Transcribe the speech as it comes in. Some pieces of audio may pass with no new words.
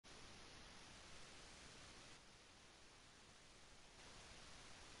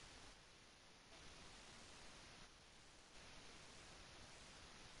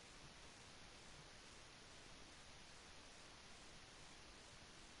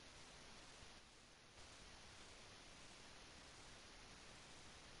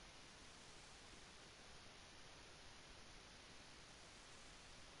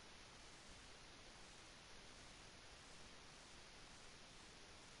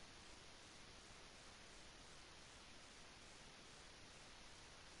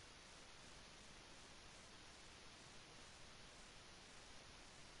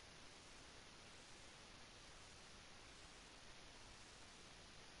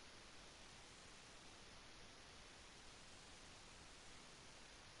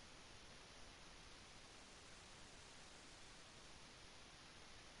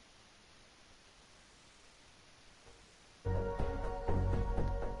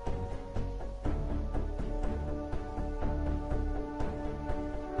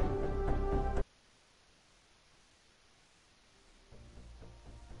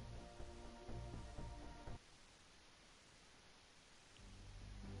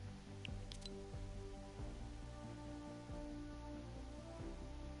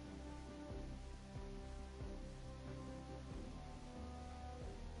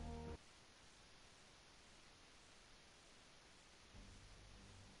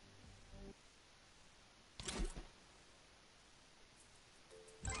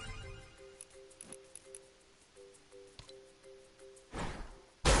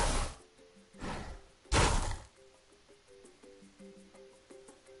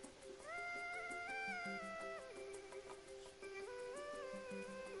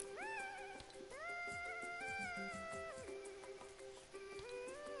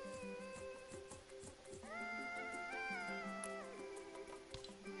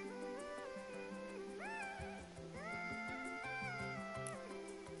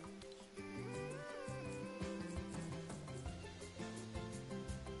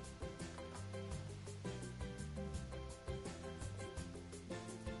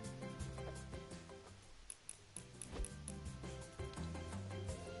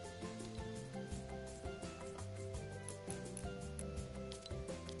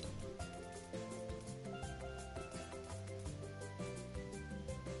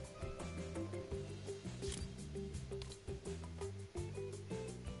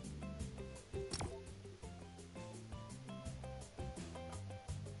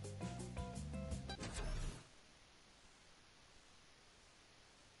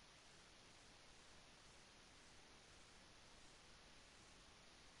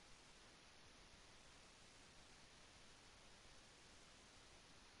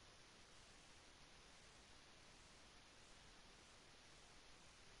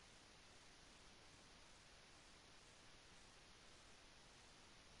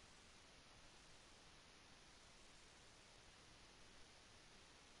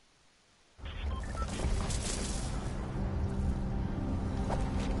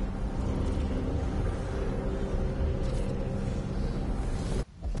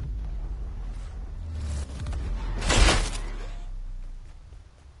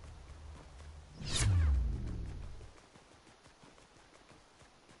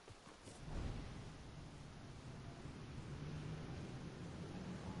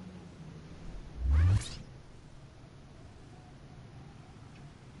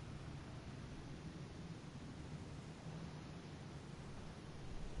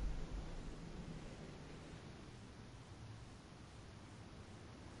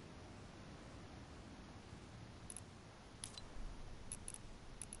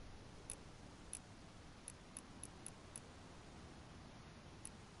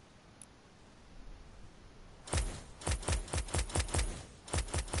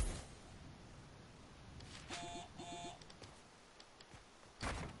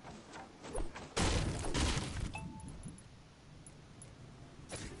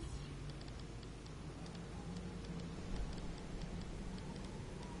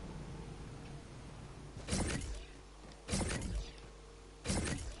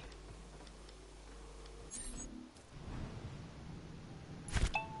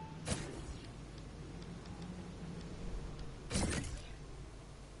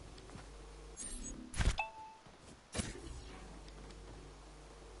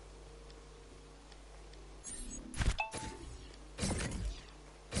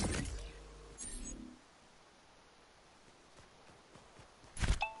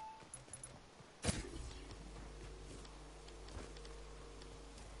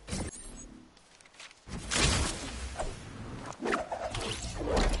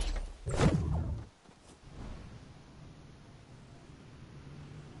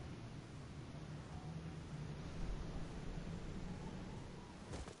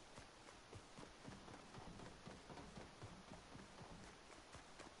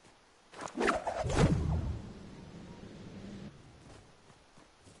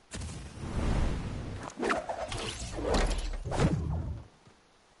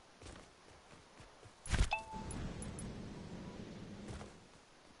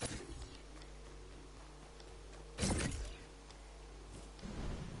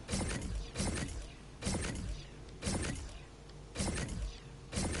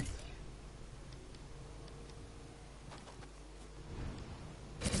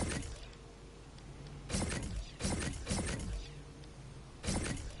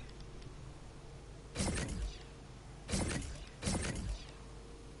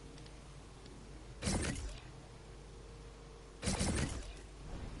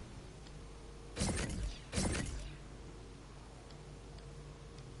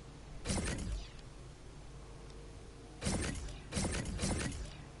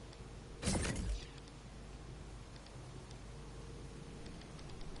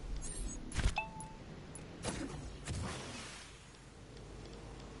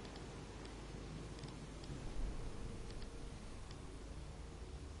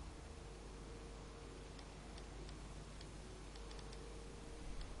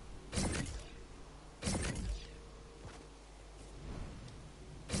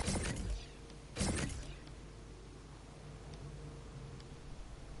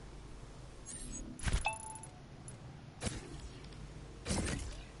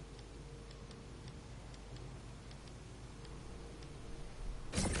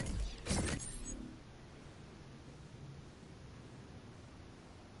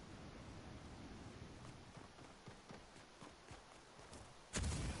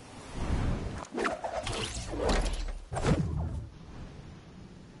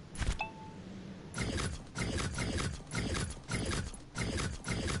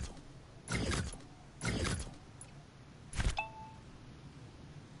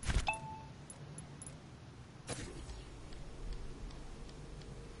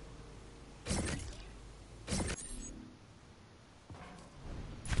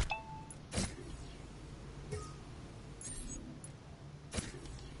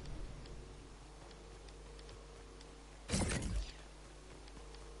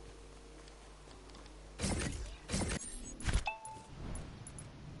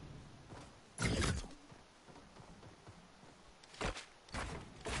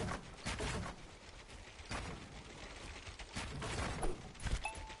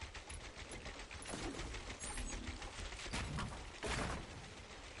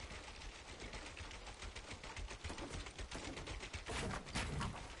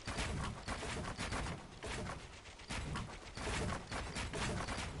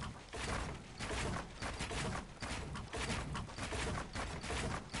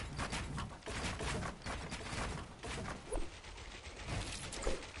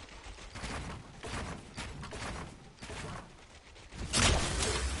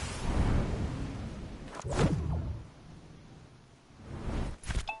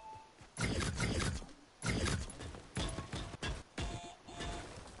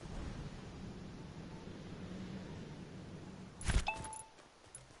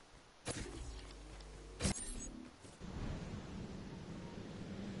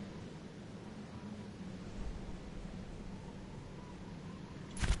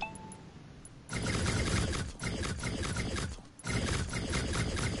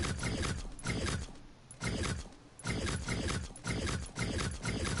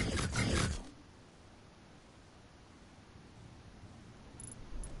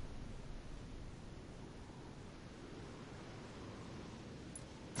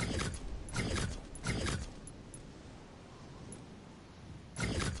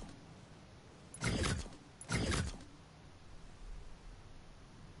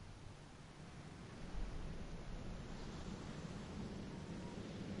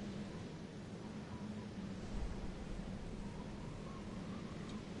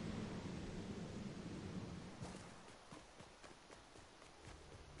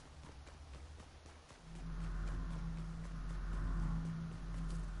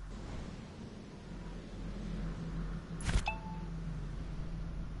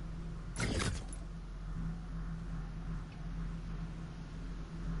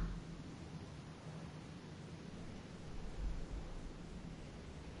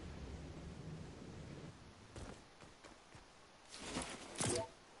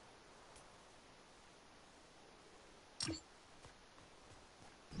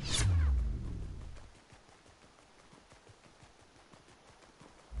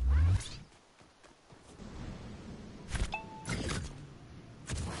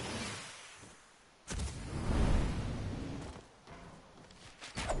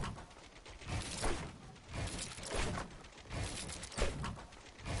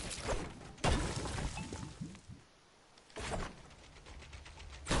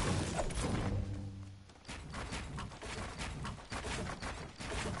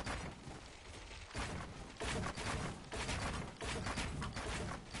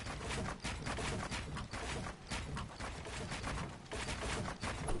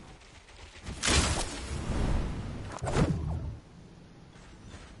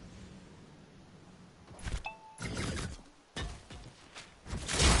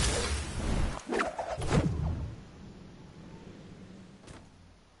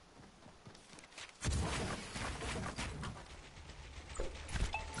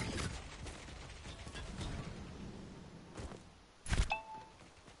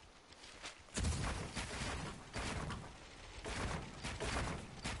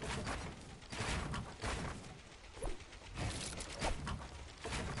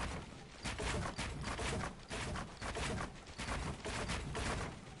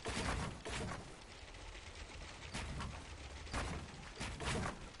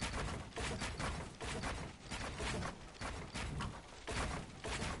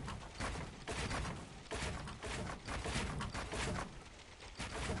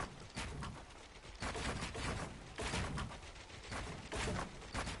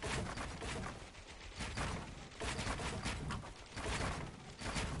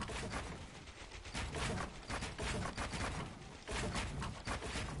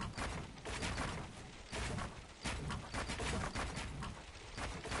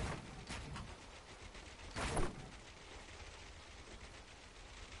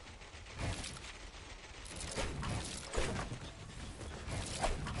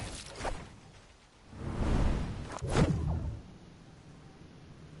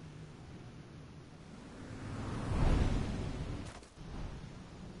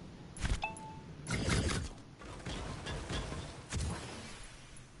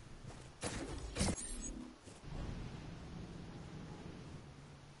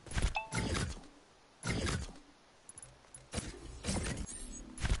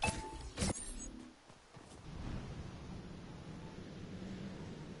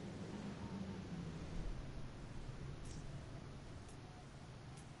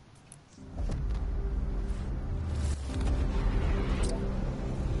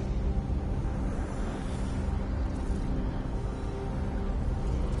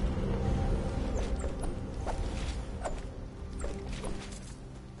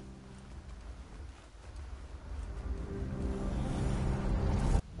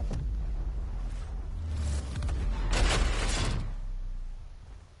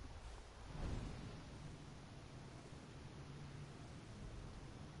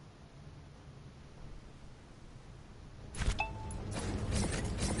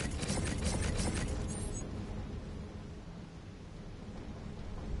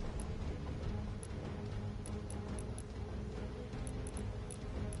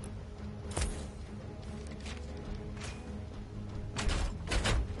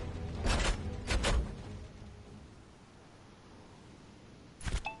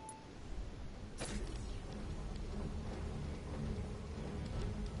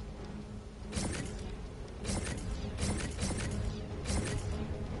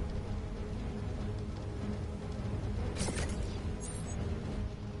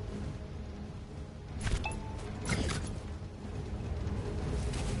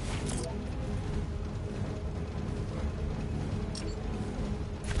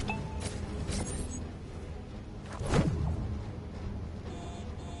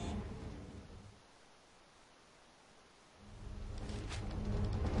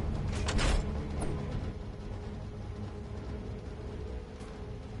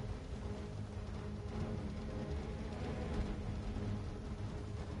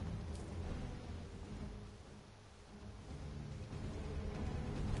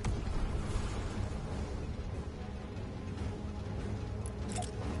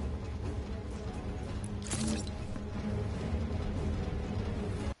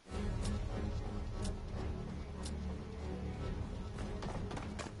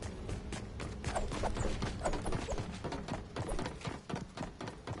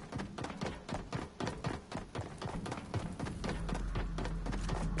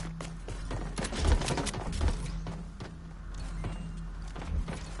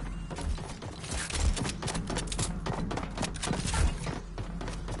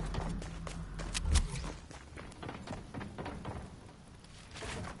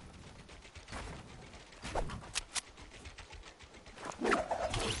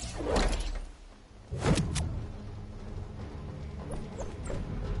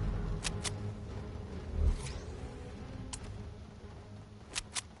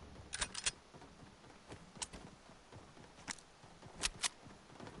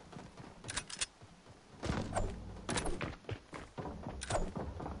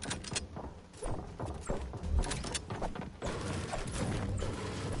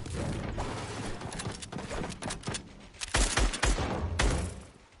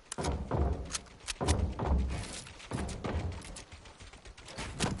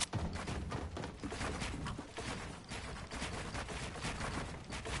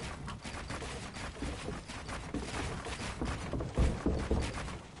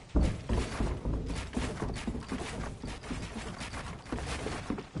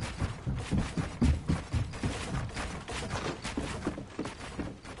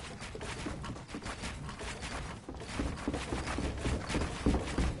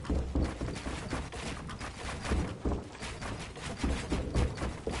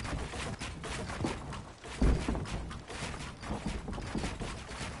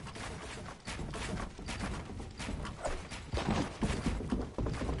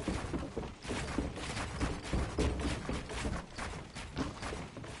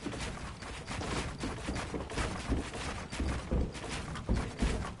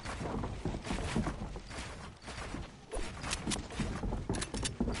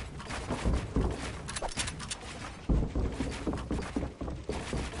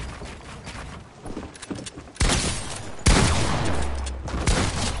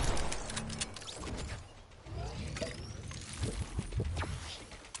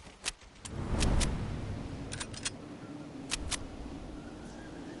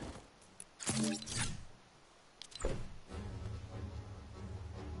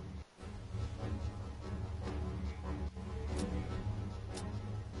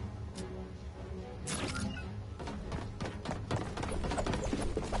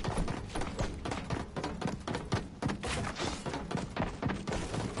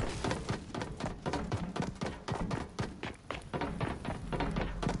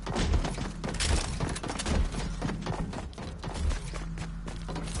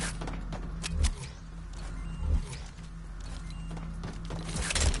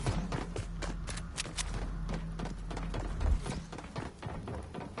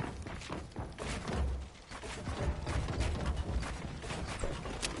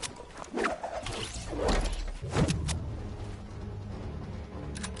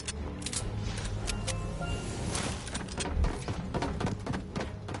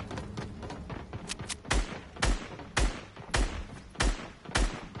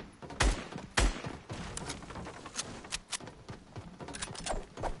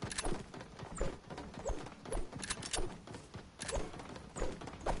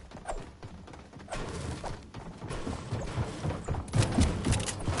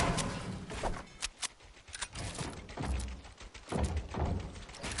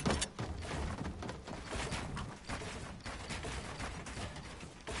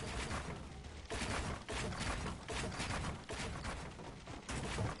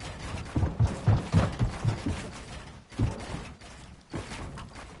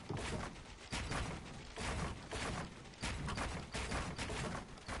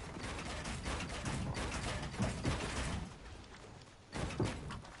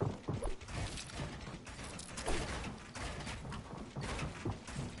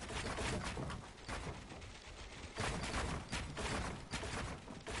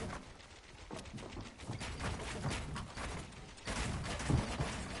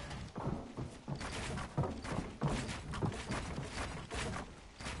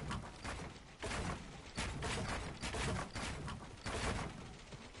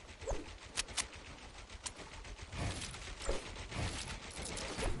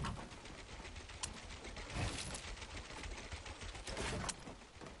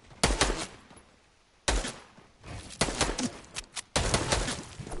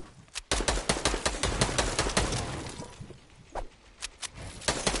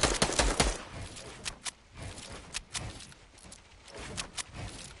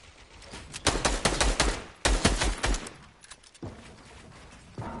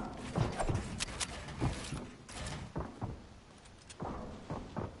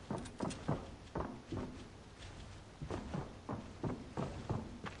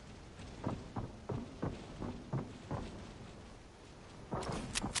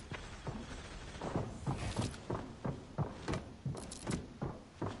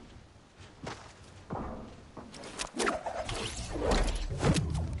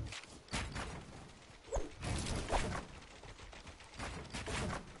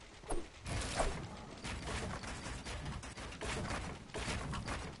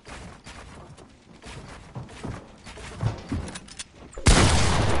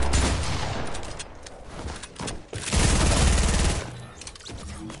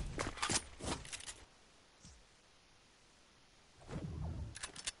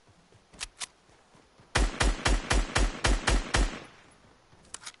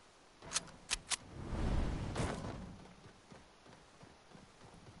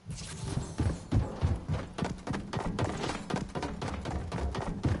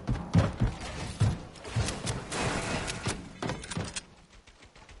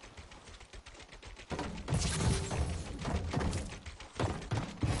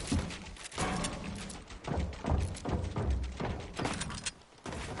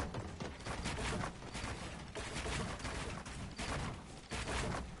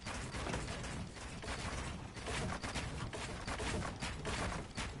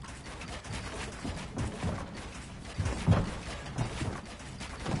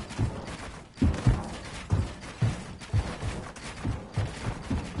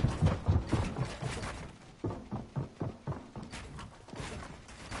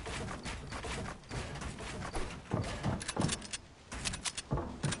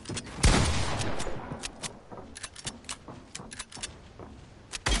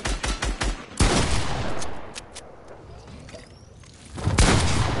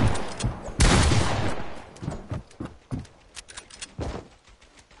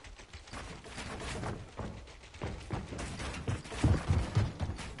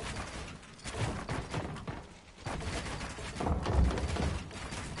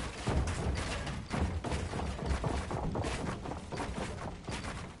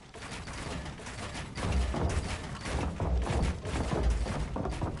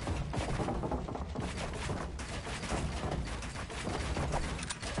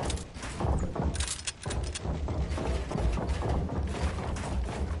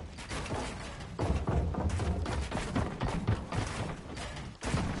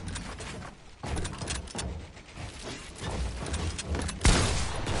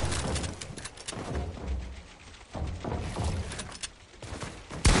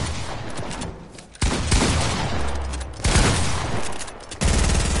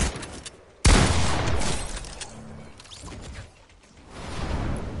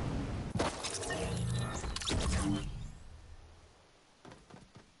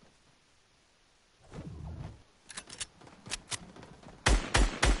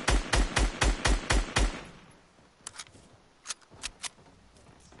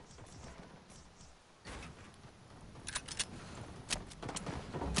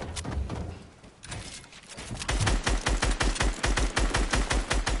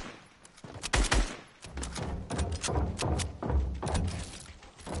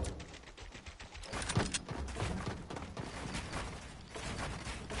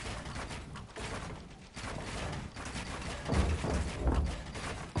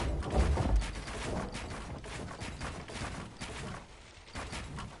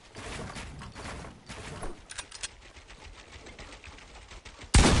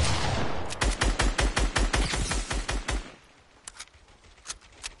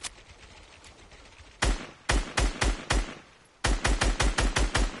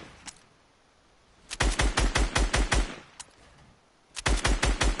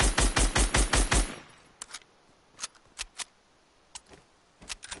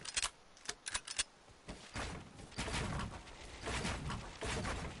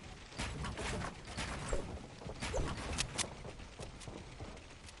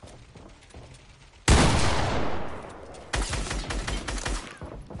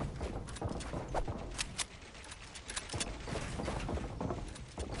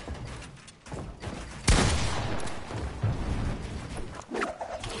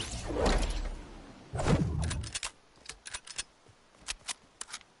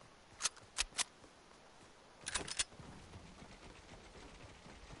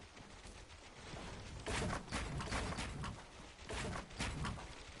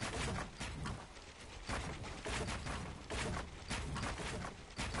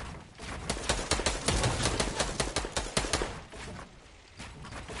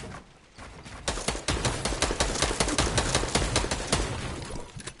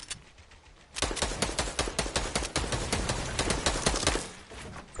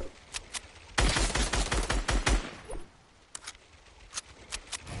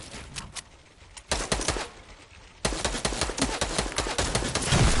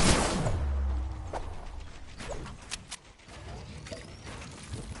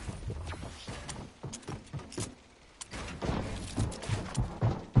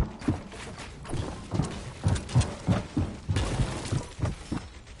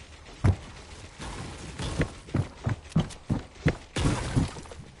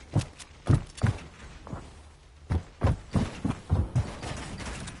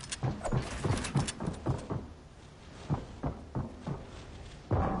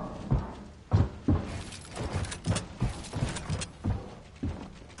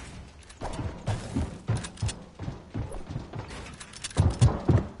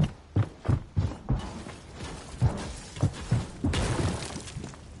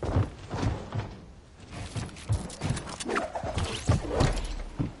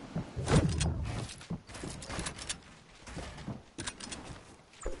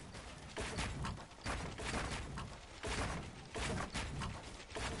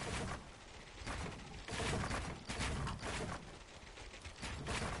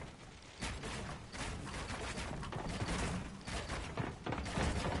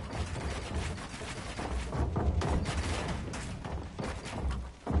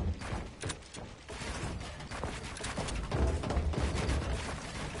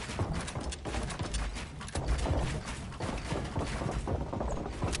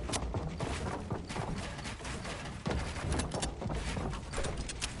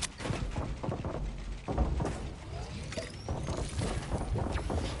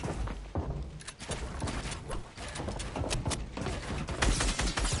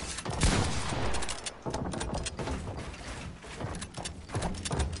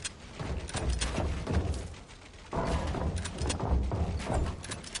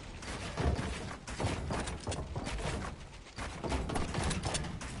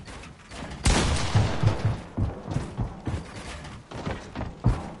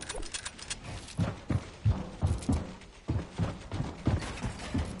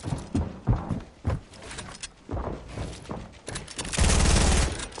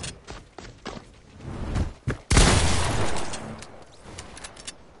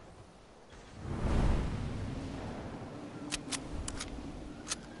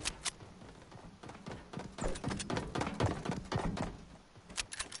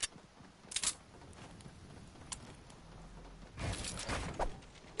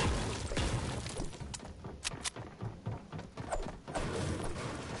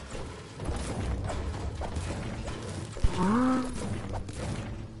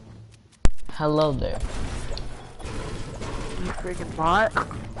Hello there. You freaking bot.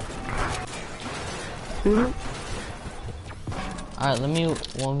 Alright, let me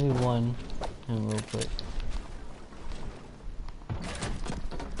 1v1 him real quick.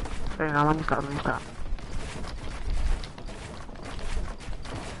 Hang on, let me stop.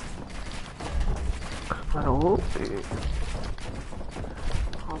 I'm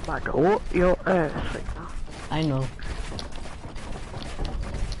about to whoop your ass right now. I know.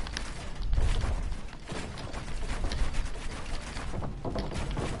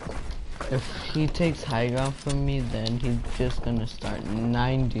 If he takes high ground from me, then he's just gonna start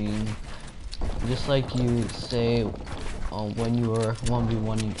 90ing. Just like you say when you were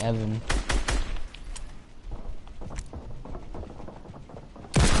 1v1ing Evan.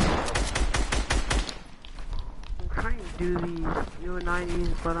 I'm trying to do these new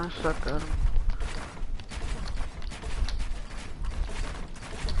 90s, but I suck at them.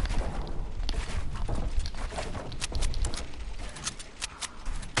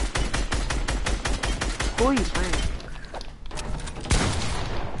 Who are you playing?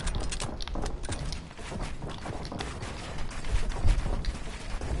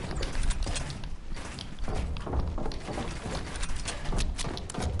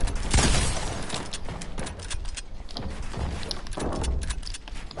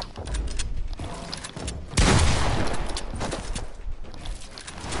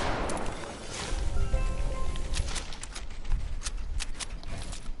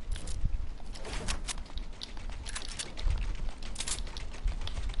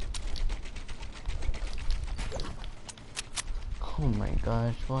 Oh my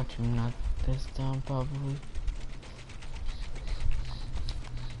gosh, watch him knock this down probably.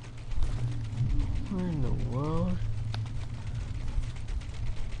 What in the world?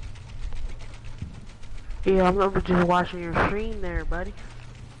 Yeah, I'm over just watching your stream there, buddy.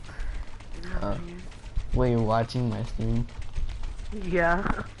 Wait, you're watching my stream? Yeah.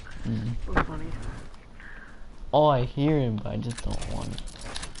 That's funny. Oh, I hear him, but I just don't want it.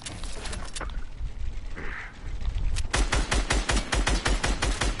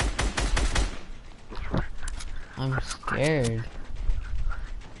 I'm scared.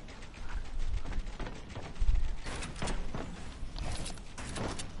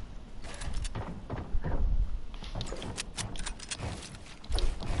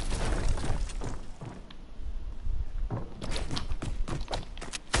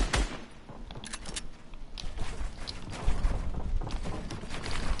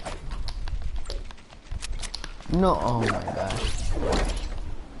 No, oh my gosh.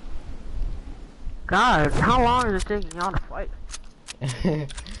 God, how long is it taking y'all to fight?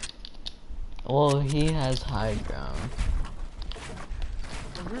 Well, he has high ground.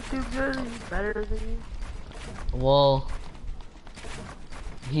 Is this too good? Is he better than you? Well,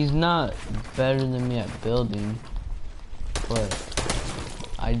 he's not better than me at building, but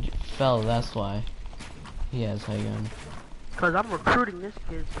I fell, that's why he has high ground. Cause I'm recruiting this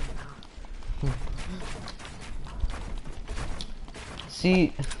kid right now.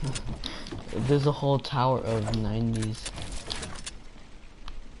 See, there's a whole tower of 90s.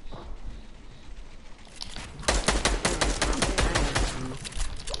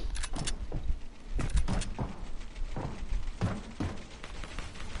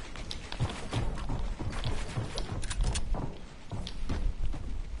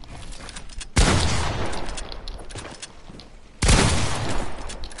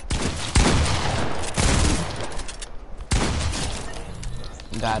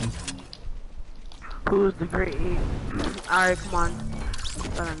 Got him. Who's the great eight? Alright, come on. I'm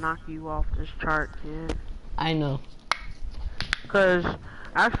gonna knock you off this chart, kid. I know. Cause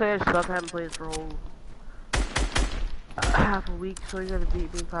actually I suck. I haven't played for a whole half a week, so you're gonna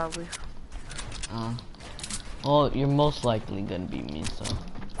beat me probably. Well, you're most likely gonna beat me, so.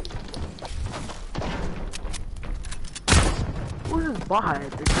 Who's this bot?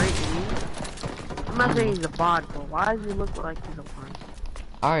 The great eight? I'm not saying he's a bot, but why does he look like he's a bot?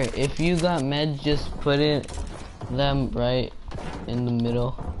 Alright, if you got meds, just put them right in the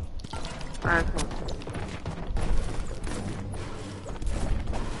middle. Alright, cool.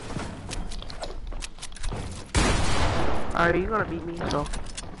 Alright, you gonna beat me, so.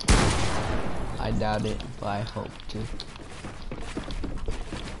 I doubt it, but I hope to.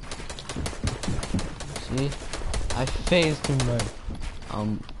 See? I phased him right.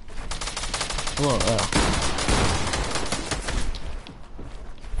 Blow up.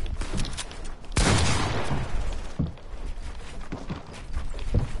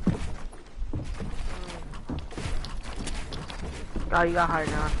 Oh, you got higher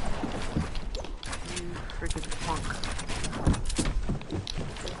now. You freaking punk.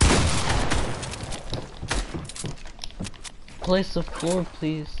 replace the floor,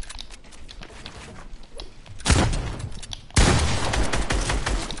 please?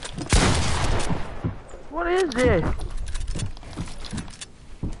 What is this?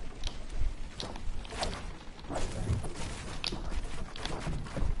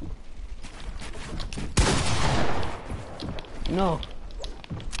 No.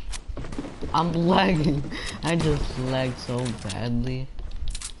 I'm lagging. I just lagged so badly.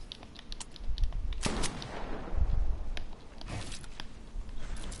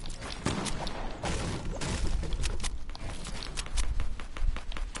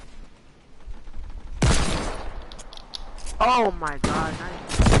 Oh my god, nice.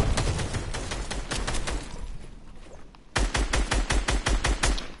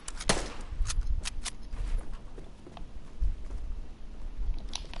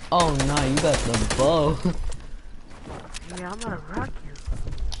 Oh no, you got the bow. Yeah, I'm gonna rock you.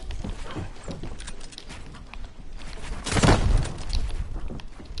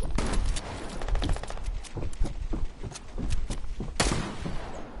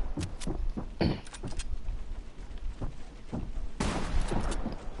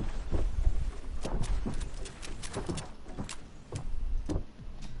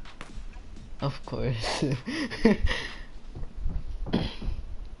 Of course.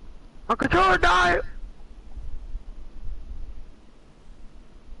 My controller died!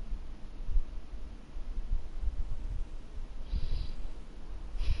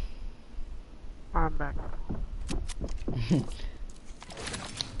 I'm back.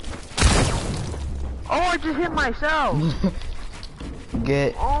 Oh, I just hit myself!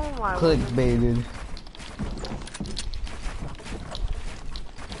 Get Oh my clickbaited.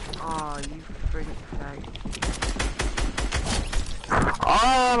 Oh, you freaking fag.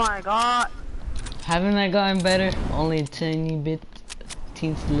 Oh my god! Haven't I gotten better? Only a tiny bit,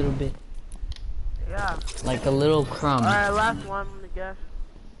 teensy little bit. Yeah. Like a little crumb. Alright, last one, I'm gonna guess.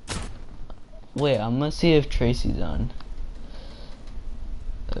 Wait, I'm gonna see if Tracy's on.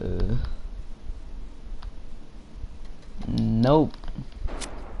 Nope.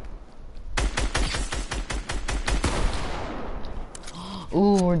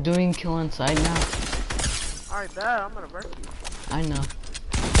 Ooh, we're doing kill inside now. Alright, bet, I'm gonna burst you. I know.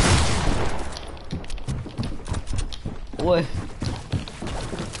 What?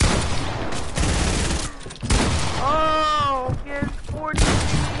 Oh, get 40.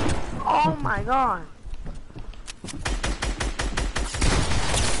 Oh my god.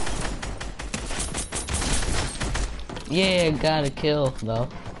 Yeah, got a kill though.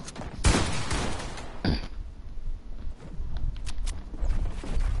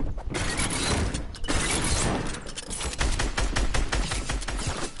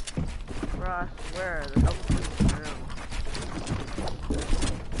 Bro, I swear, the double kill is real.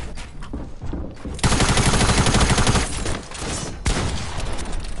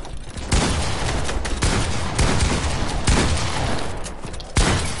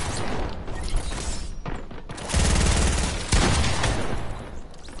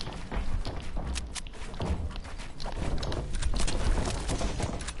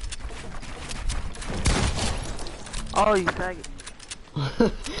 Oh, you faggot.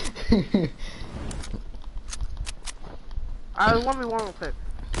 Alright, 1v1 real quick.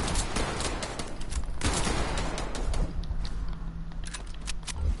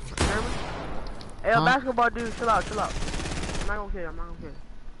 Hear me? Hey, Huh? basketball dude, chill out, chill out. I'm not gonna kill you, I'm not gonna kill you.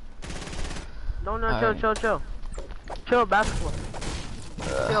 No, no, chill, Alright. chill, chill. Chill, basketball.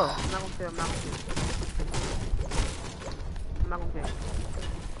 Chill, I'm not gonna kill you, I'm not gonna kill you. I'm not gonna kill you.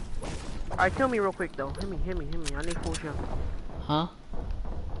 Alright, kill me real quick though. Hit me, hit me, hit me. I need full shield. Huh?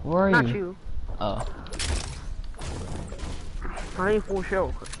 Where are Not you? you. Oh. I need full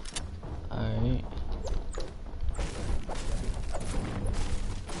shield. Alright.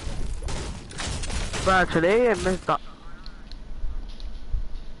 Bro, today I missed up.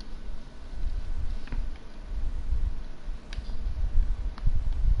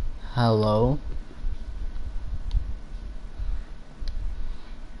 Hello?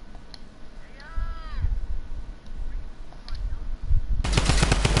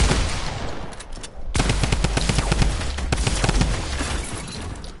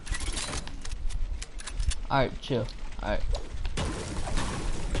 Alright, chill. Alright.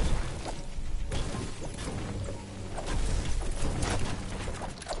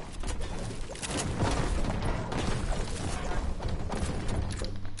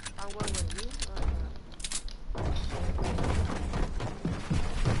 I'm going with you.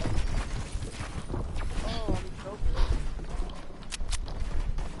 Oh, I'm choking.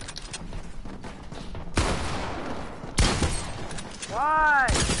 Why?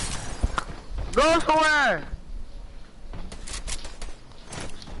 Go somewhere!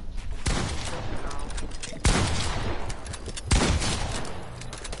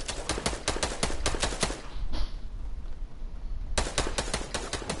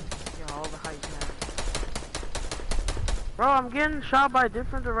 Bro, I'm getting shot by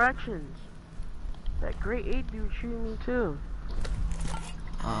different directions. That grade 8 dude shooting me too.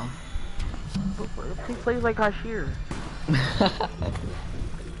 He plays like Hashir.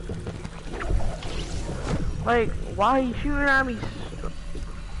 Like, why he shooting at me?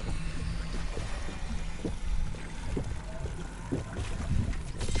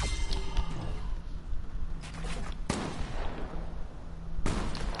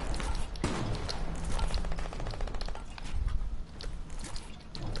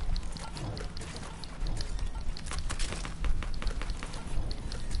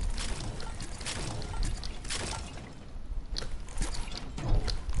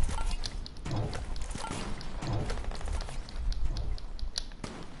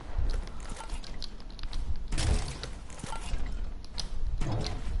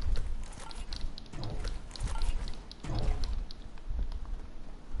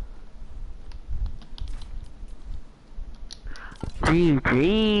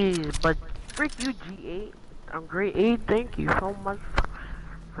 GG, but frick you, G8. I'm grade 8. Thank you so much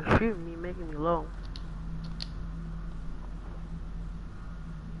for shooting me, making me low.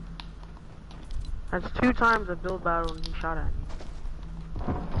 That's 2 times a build battle and he shot at me.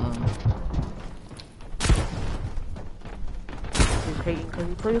 He's hating because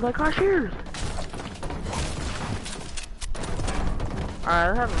he plays like Hashir.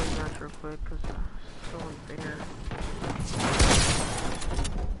 Alright, let's have a rematch real quick because it's so unfair.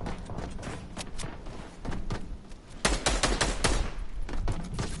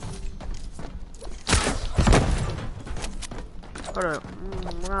 Hold up,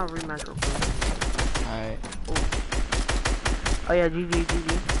 we're gonna rematch real quick. Alright. Oh yeah, GG.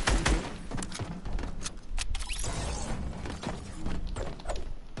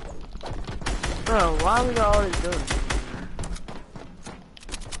 Bro, why we got all these buildings?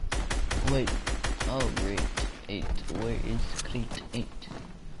 Wait. Oh, grade 8. Where is grade 8?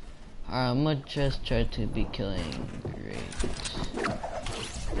 Alright, I'm gonna just try to be killing grade.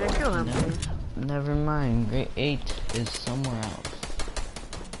 Yeah, kill him, please. Never mind. Grade 8 is somewhere else.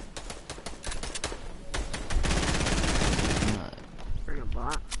 Bring a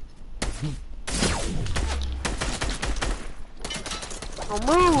bot. Oh,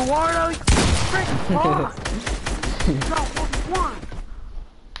 move, Wardo! Freaking bot! Drop what we want!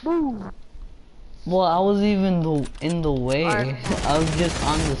 Move! Well, I was even in the way. Right. I was just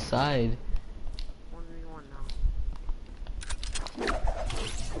on the side. 1v1 now.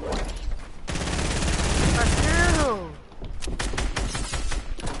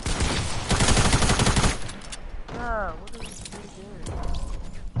 Yeah, what is he doing?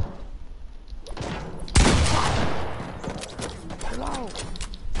 Chill out.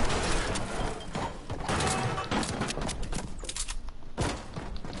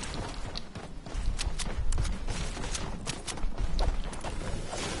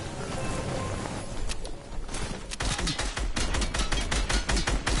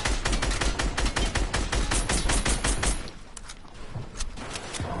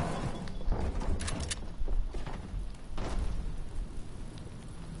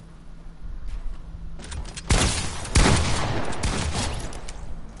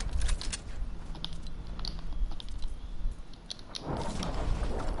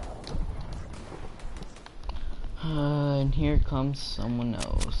 And here comes someone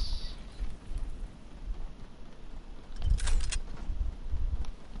else.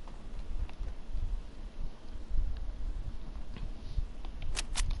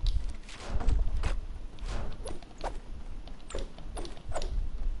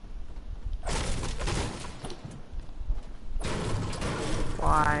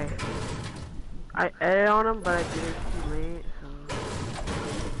 Why? I edited on him, but I did it too late, so...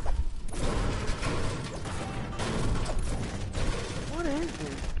 What is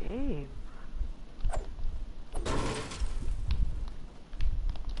this game?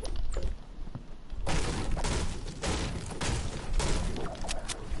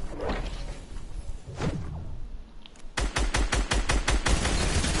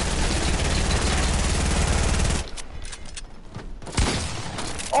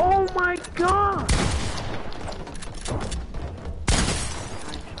 Oh my god!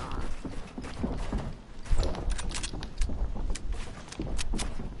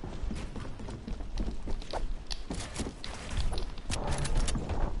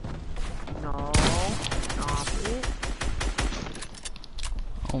 No, stop it.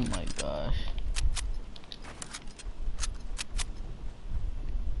 Oh my gosh.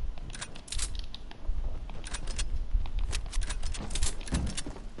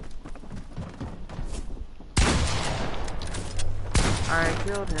 Alright,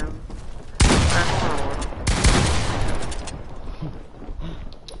 killed him. Alright, hold on.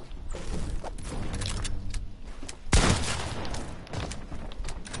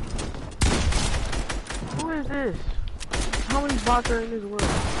 this? How many bots are in this world?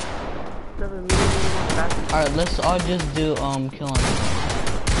 7 million basketball. Alright, let's all just do kill on.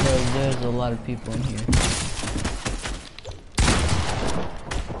 There's a lot of people in here.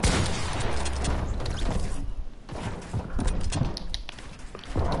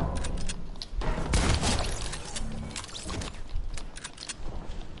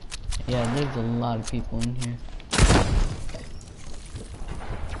 Yeah, there's a lot of people in here.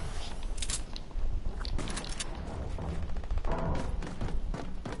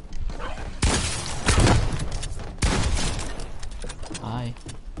 Hi.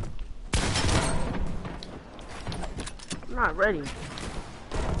 I'm not ready.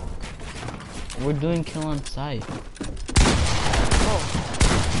 We're doing kill on sight. Oh.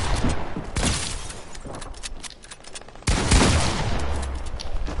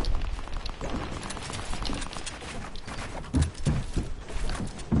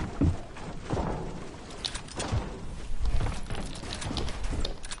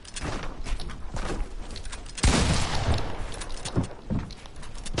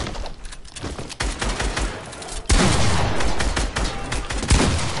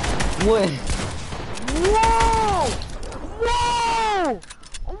 What? Whoa! Whoa!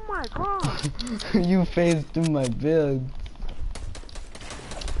 Oh my god! You phased through my build.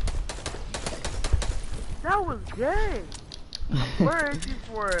 That was gay! Where is he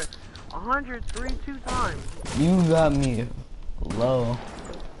for 103 2 times? You got me low.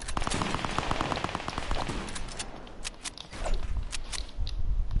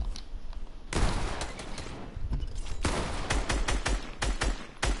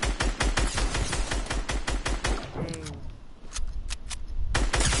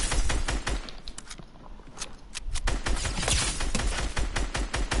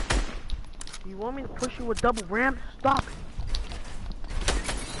 You want me to push you with double ramp? Stop it.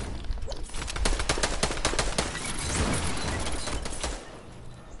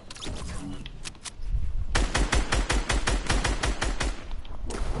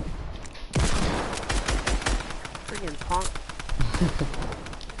 Freaking punk.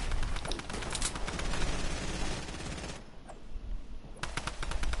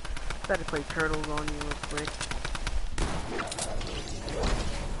 Better play turtles on you real quick.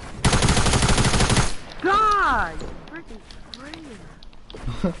 God! You freaking spraying.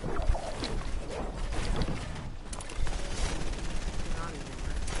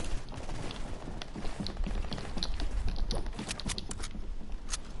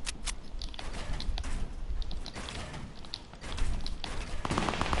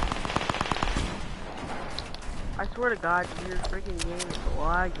 I swear to God, your freaking game is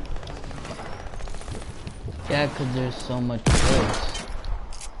laggy. Yeah, 'cause there's so much kills.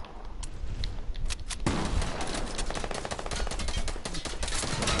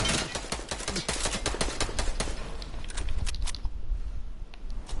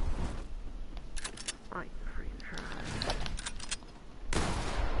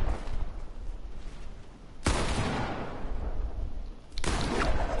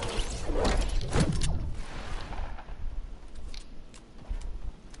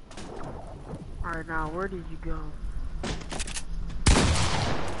 Alright, now where did you go?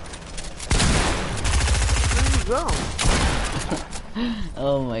 Where did you go?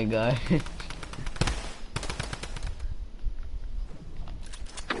 Oh my god.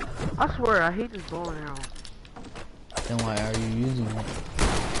 I swear, I hate this bow and arrow. Then why are you using it?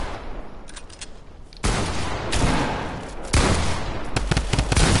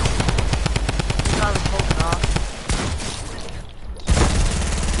 Got it poked off.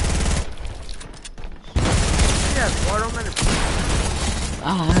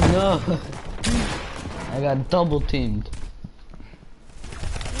 Ah, no. I got double teamed.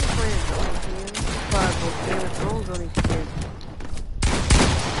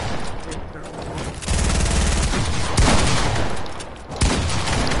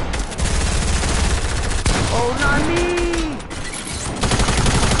 Oh, not me!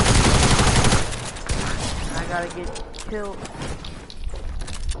 I gotta get killed.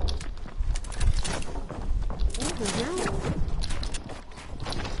 What the hell?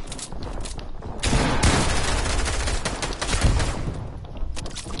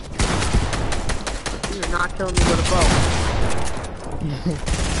 You're not killing me with a bow.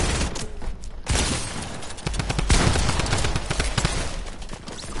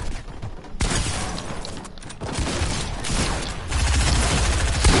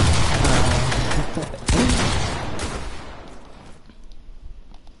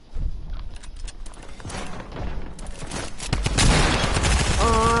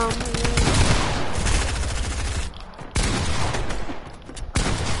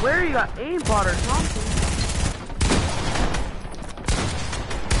 Where you got aimbot or something?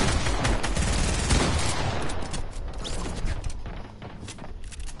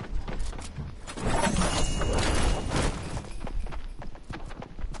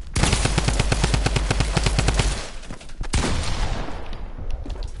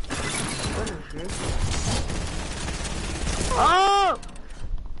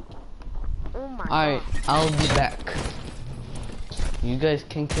 Alright, I'll be back. You guys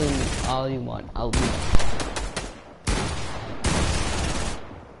can kill me all you want. I'll be back.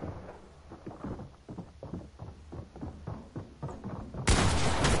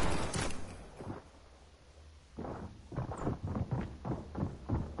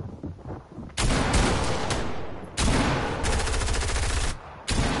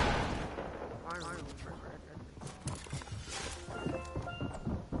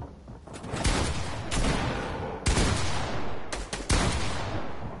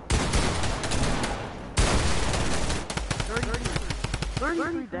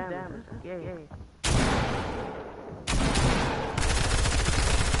 Damage. Yay.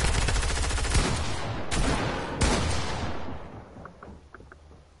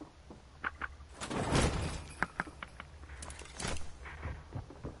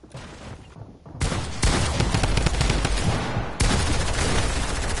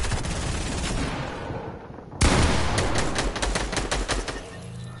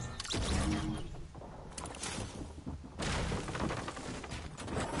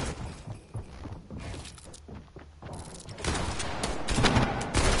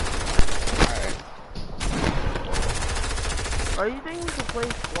 Are you thinking we can play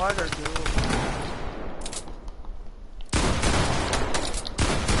squad or duo?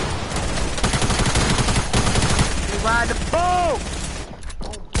 We ride the boat!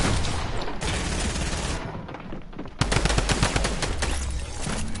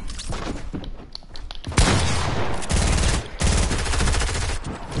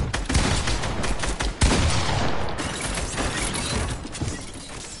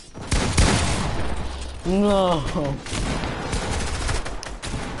 No.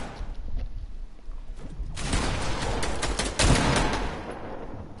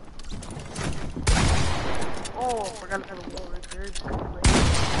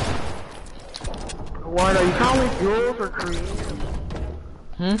 What are you calling duels or creative?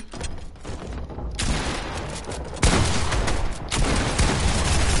 Hmm?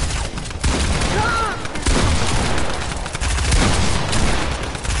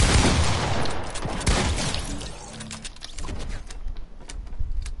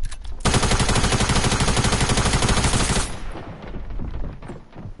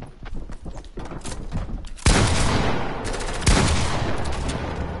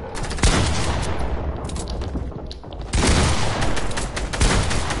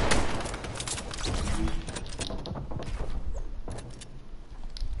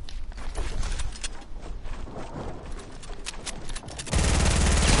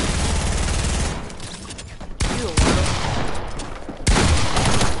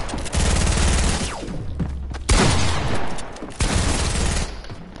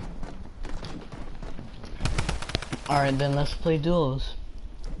 Alright, then let's play duos.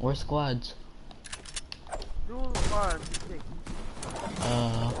 Or squads. Duels or squads?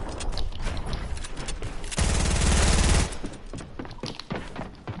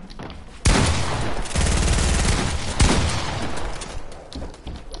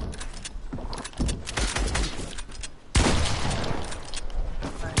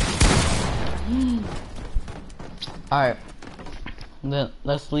 Alright. Then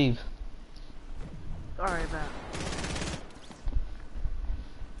let's leave. Alright, man.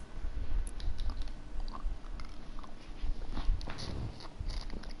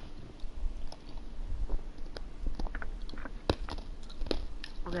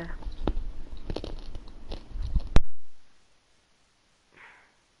 Okay.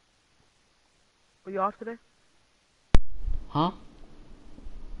 Were you off today? Huh?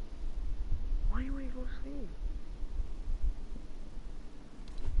 Why you ain't go to sleep?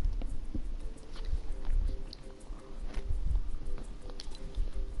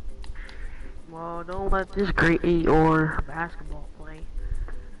 Well, don't let this grade 8 or basketball play.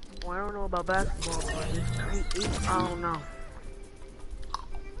 Well, I don't know about basketball, but this grade 8, I don't know.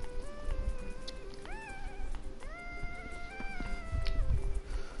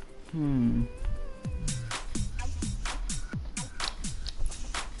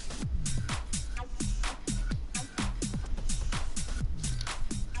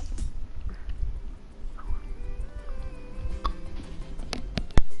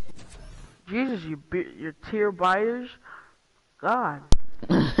 Jesus, your tear biters. God.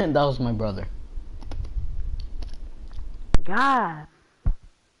 That was my brother. God.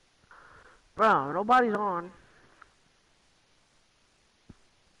 Bro, nobody's on.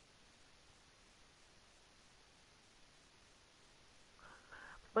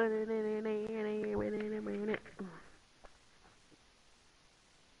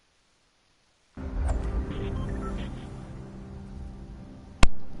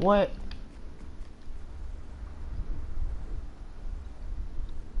 What?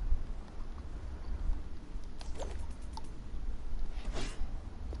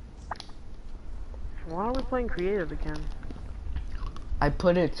 playing creative again. I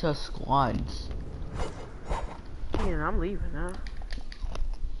put it to squads. Man, I'm leaving now.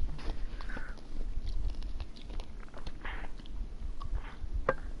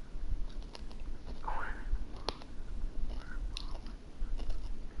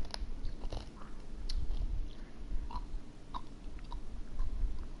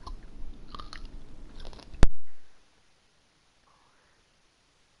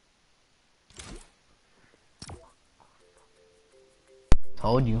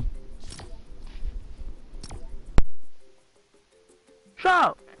 Told you. Shut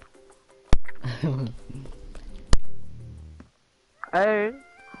up! Hey.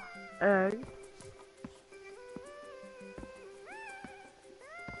 Hey.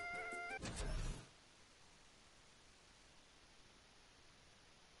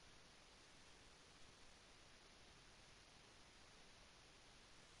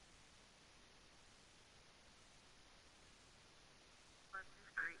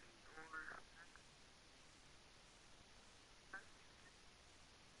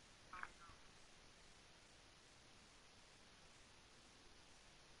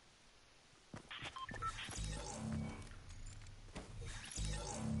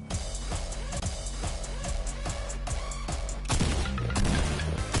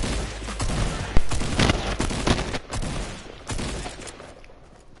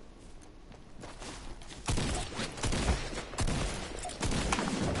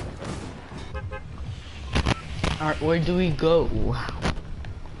 Alright, where do we go?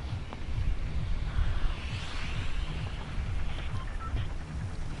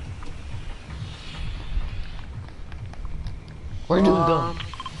 Where do we go?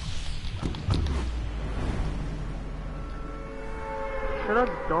 Shut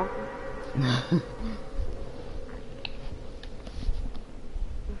up, donkey.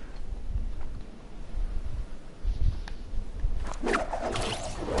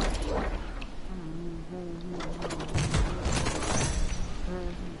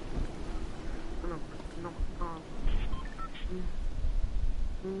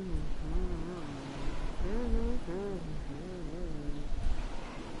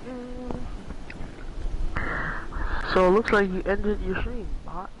 So it looks like you ended your stream,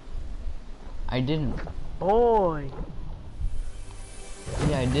 bot. I didn't. Boy.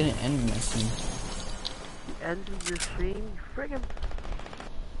 Yeah, I didn't end my stream. You ended your stream, you friggin'.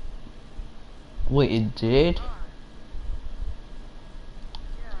 Wait, it did?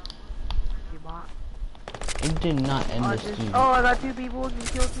 You bot. It did not end the stream. Oh, I got 2 people.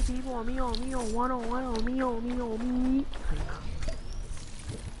 Just killed 2 people. On me, on me, on 1 on 1 on me, on me, on me.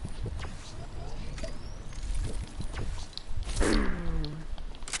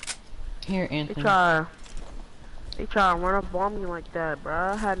 Here, Anthony. They try to run up on me like that,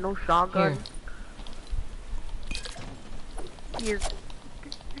 bruh. I had no shotgun. Here.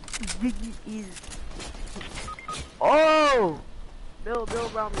 Oh! Bill around me,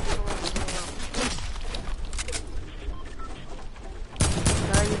 Bill around me.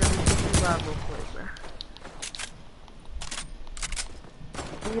 Gotta get a revive real quick, bruh.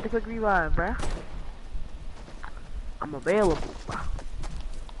 Let me get a quick revive, bruh. I'm available, bruh.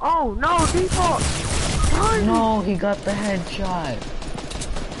 Oh no, default! Run! No, he got the headshot.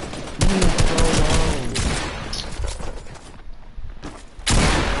 He's so low.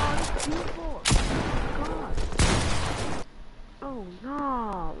 Default! God. Oh no!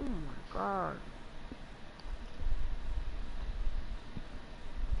 Oh my god!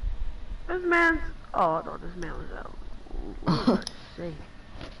 This man's. Oh, I thought this man was out. Let's see.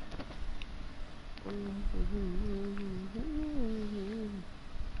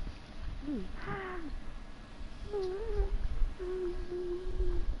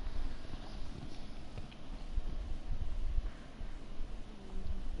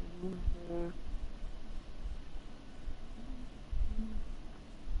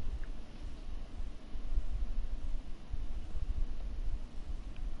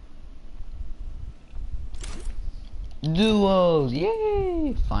 Duos,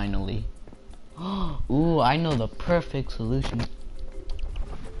 yay! Finally. Ooh, I know the perfect solution.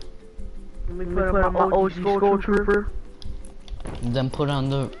 Let me put on my OG Skull Trooper. Then put on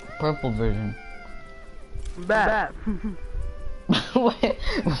the purple version. Bat. wait.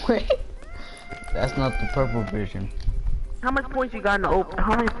 That's not the purple version. How much points you got in the open?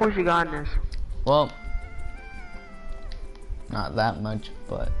 How many points you got in this? Well, not that much,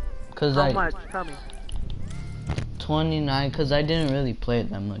 but How much? Tell me. 29, because I didn't really play it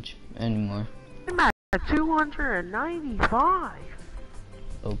that much anymore. I'm at 295.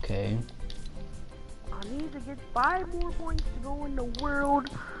 Okay. I need to get 5 more points to go in the world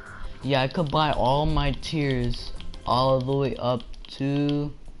Yeah, I could buy all my tiers all the way up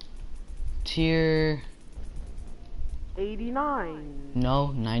to tier 89. no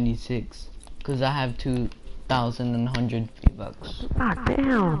 96 because I have 2,100 V-Bucks. God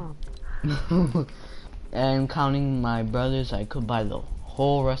damn. And counting my brothers, I could buy the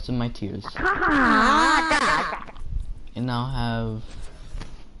whole rest of my tiers. And I'll have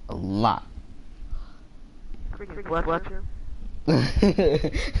a lot. What?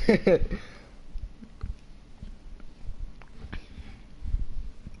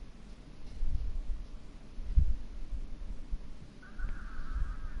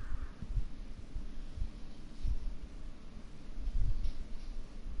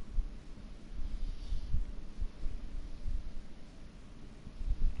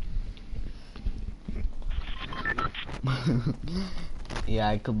 Yeah,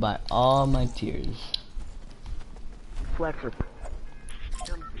 I could buy all my tiers. Flexer.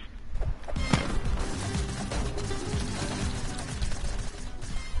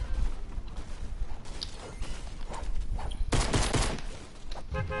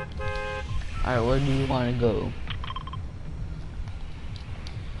 Alright, where do you want to go?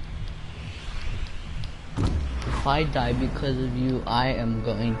 If I die because of you, I am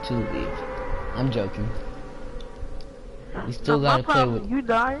going to leave. I'm joking. We still gotta play with. You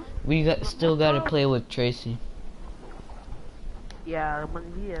die? Still gotta play with Tracy. Yeah, when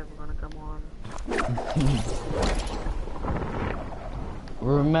he ever gonna come on?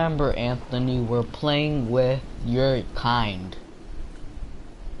 Remember, Anthony, we're playing with your kind,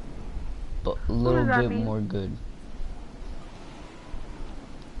 but a little bit more good.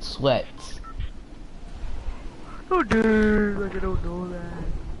 Sweats. Oh, dude, like I don't know that.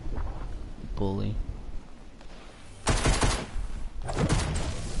 Bully.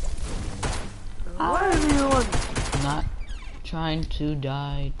 What are you doing? Not trying to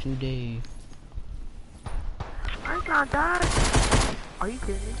die today. I'm not dying. Are you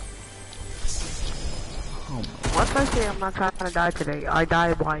kidding me? Oh Once I say I'm not trying to die today, I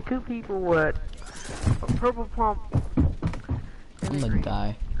die by 2 people with a purple pump. I'm gonna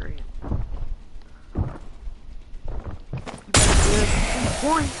die. Green. You better get 2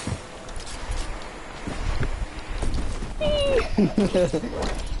 points.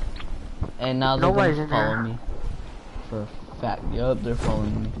 And now they're Nobody's gonna in follow there. me. For a fact. Yup, they're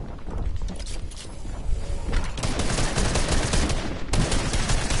following me.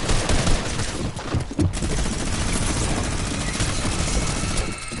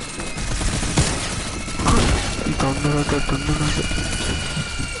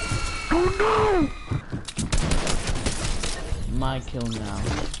 Oh no! My kill now.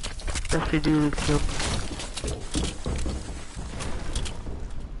 That's the dude kill.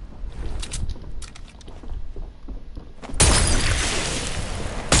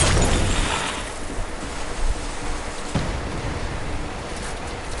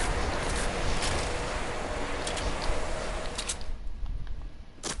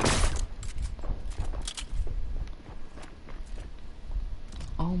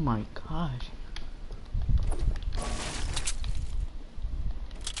 Oh my gosh.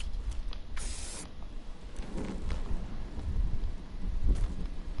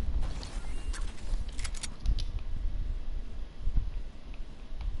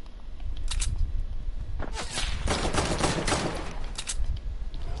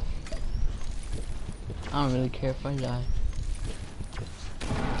 I don't really care if I die.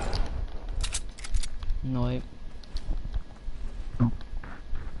 Nope.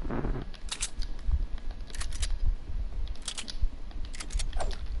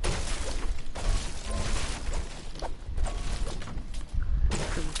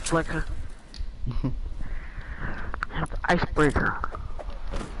 Flicker. Icebreaker.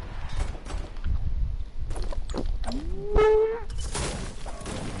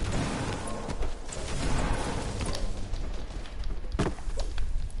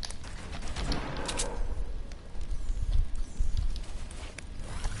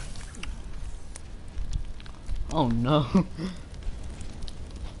 Oh no.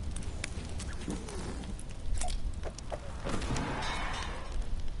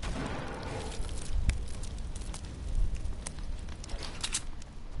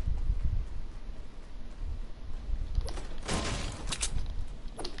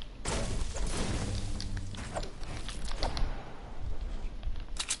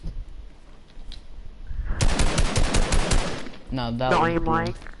 Now that No, was aim boom.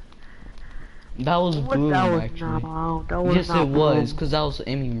 like. That was What? boom That was actually. not. That was Yes not it was, boom. cause I was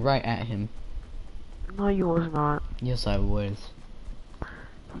aiming right at him. No, you was not. Yes I was.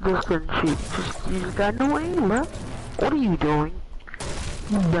 You just couldn't shoot. You just got no aim, bro. What are you doing?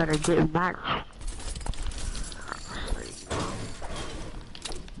 You better get back.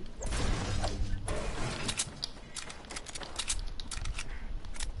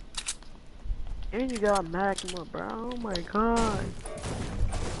 And you got magma, bro. Oh my god.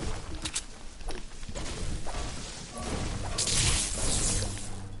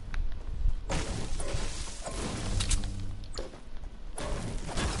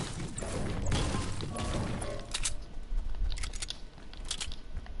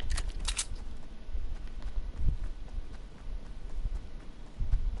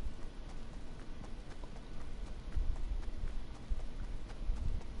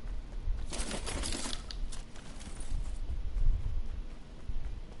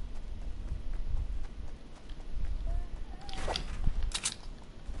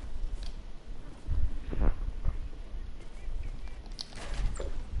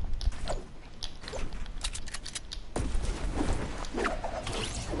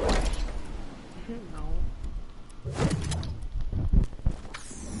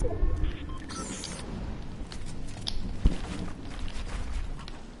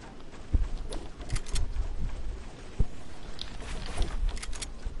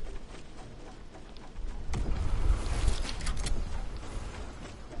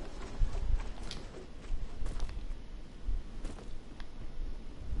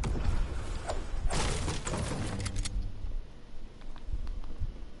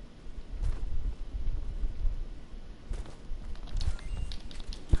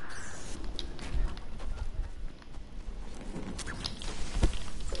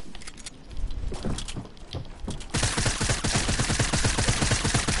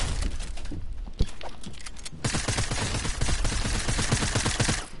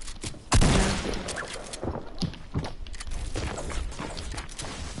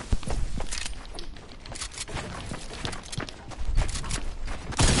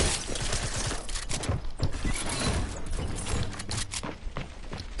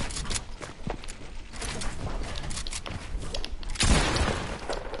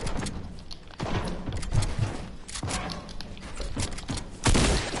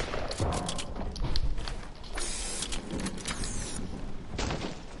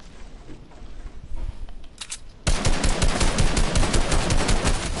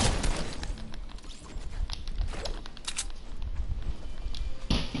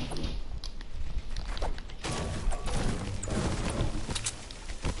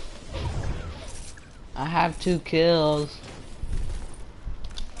 I have 2 kills.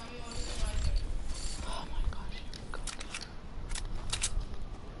 Oh my gosh, here we go.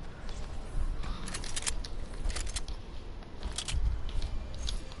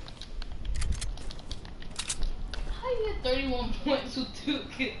 How you get 31 points with 2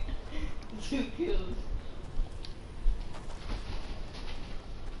 kills?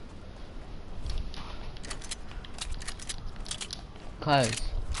 Cause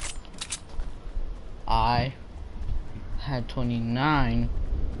I had 29,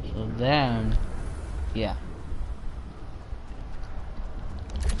 so then, yeah.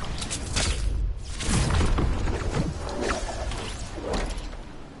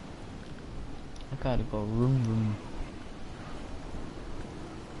 I gotta go room room.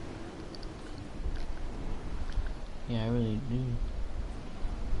 Yeah, I really do.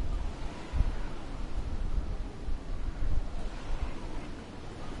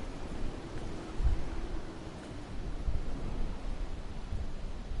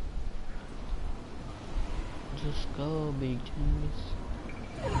 Just go, big Genius.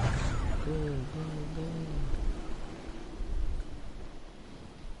 Go, go, go.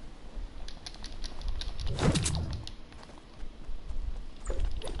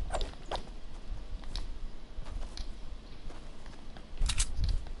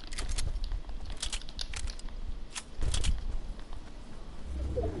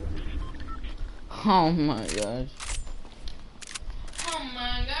 Oh my gosh. Oh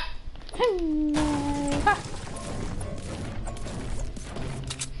my god. Oh my god.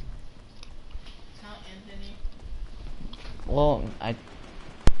 Tell Anthony. Well,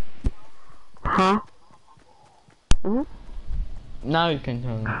 Huh? Hmm? now you can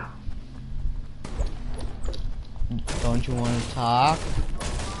tell me. Don't you want to talk?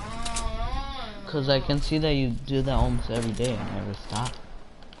 Cause I can see that you do that almost every day and never stop.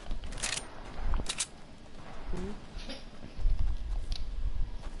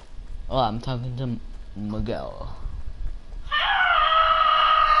 Oh, I'm talking to Miguel.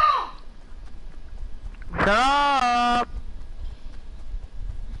 Shut up!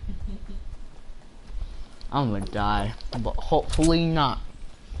 I'm gonna die, but hopefully not.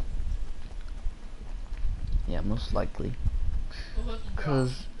 Yeah, most likely.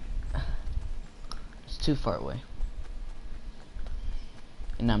 Cause it's too far away.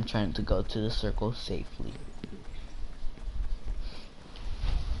 And I'm trying to go to the circle safely.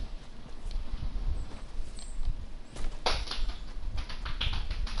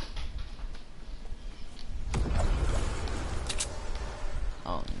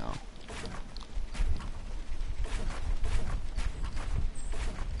 Oh no.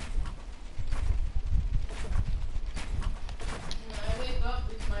 When I wake up,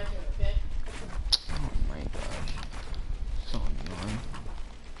 it's my turn, okay? Oh my gosh. So annoying.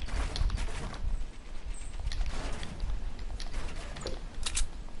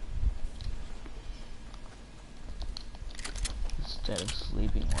 Instead of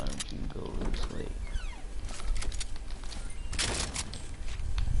sleeping, why don't you go to sleep?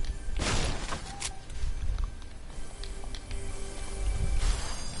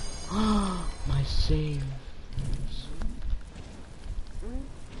 My save.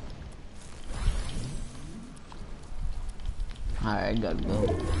 Alright, I gotta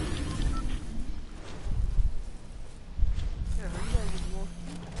go.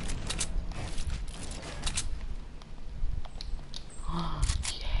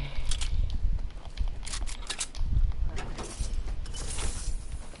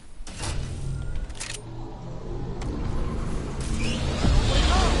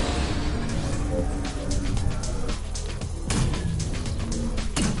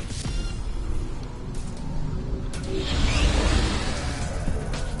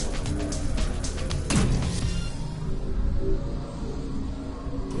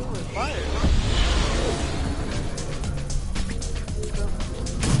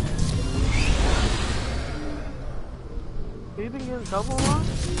 You been getting double one?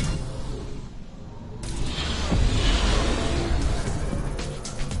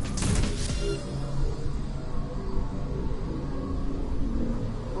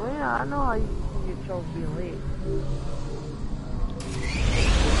 Well, yeah, I know how you can get chose being late.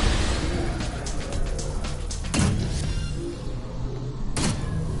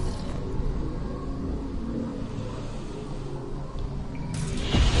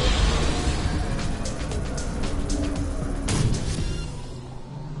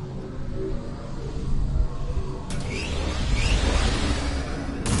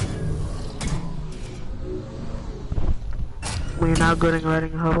 We're not good at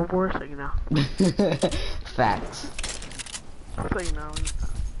riding a hoverboard, so you know. Facts. So you know.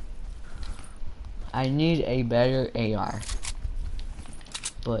 I need a better AR.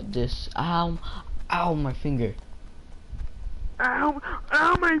 But this, ow, my finger. Ow,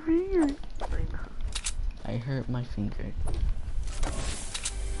 ow, my finger. So you know. I hurt my finger.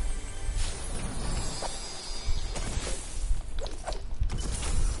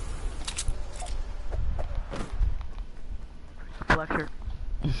 Fletcher.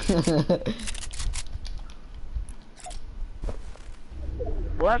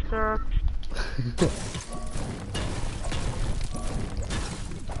 Fletcher.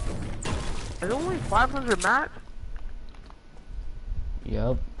 It's only 500 max?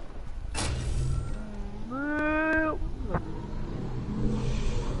 Yup.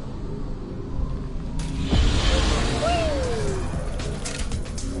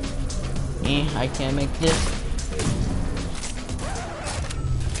 I can't make this.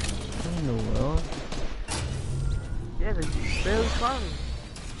 What in the world? Yeah, they're barely funny.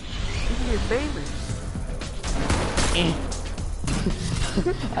 You can get famous.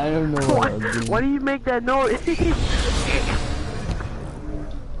 I don't know what I'll do. Why do you make that noise?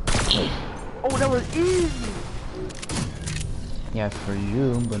 Oh, that was easy. Yeah, for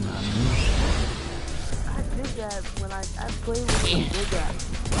you, but not me. I did that when I played with you. I did that.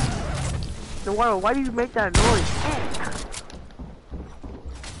 So why do you make that noise?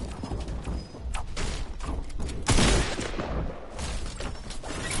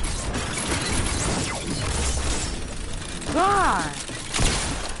 God!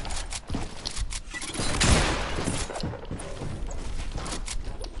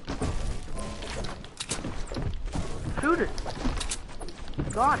 Shoot it!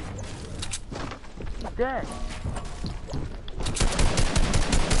 Got it! He's dead.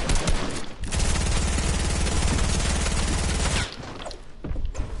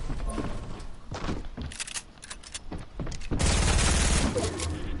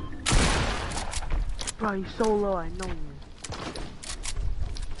 Bro, he's so low, I know you.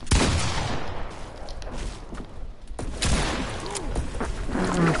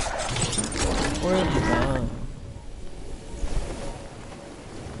 Where'd he go?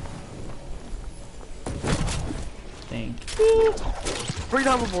 Thank you. Bring it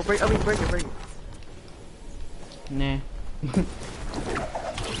on before, break it. Nah. He's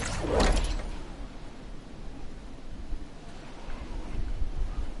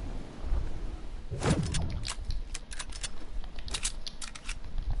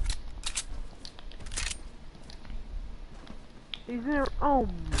there. Oh.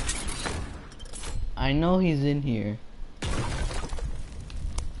 I know he's in here.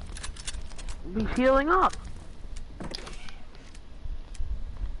 He's healing up.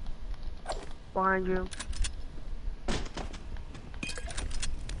 Behind you.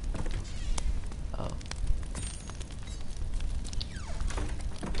 Oh.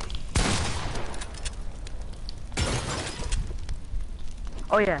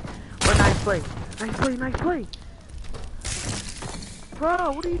 Oh yeah. But nice play. Nice play, nice play.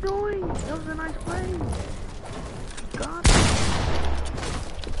 Bro, what are you doing? That was a nice play. God.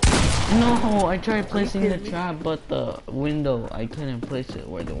 No, I tried placing the trap, but the window, I couldn't place it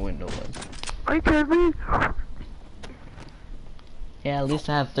where the window was. Are you kidding me? Yeah, at least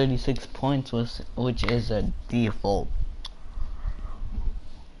I have 36 points, which is a default.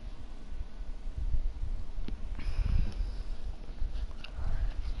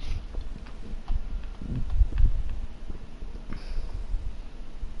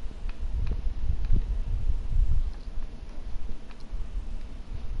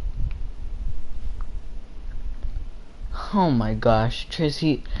 Oh my gosh,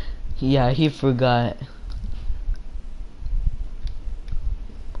 Tracy, yeah, he forgot.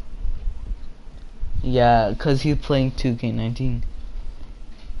 Yeah, cause he's playing 2K19.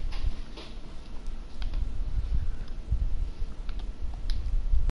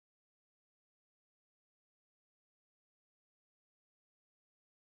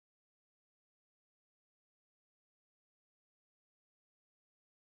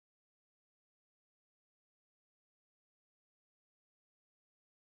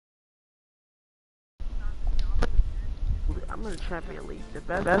 I'm in the Champion League. The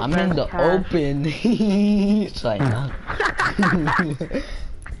best. I'm in the cash. open. Sorry, no.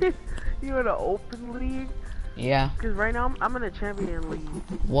 You in the open league? Yeah. Cause right now I'm in the Champion League.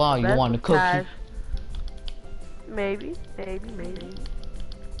 Wow, you Best want a with cookie? cash. Maybe.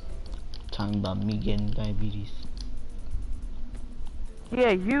 Talking about me getting diabetes.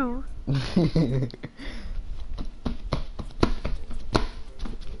 Yeah, you.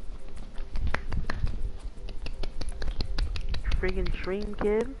 Freaking stream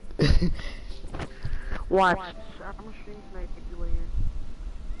kid. Watch. I'm a stream sniper you later.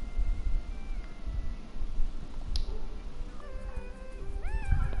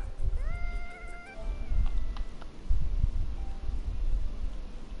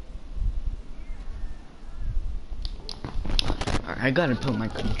 I gotta put my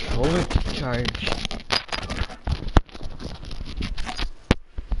controller to charge.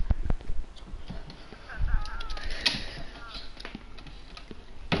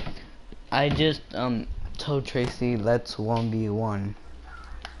 I just told Tracy let's 1v1.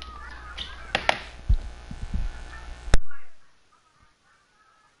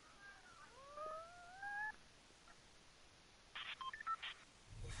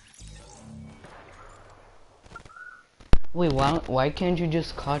 Wait, why can't you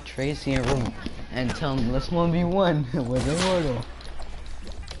just call Tracy in a room and tell him let's 1v1 with Immortal?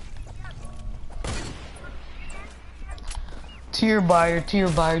 Tier buyer.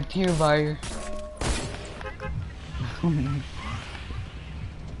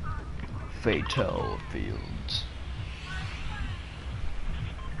 Fatal fields.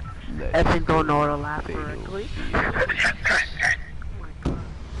 Effing don't know how to laugh correctly.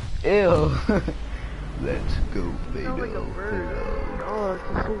 Ew. Let's go Sound like a bird. Oh,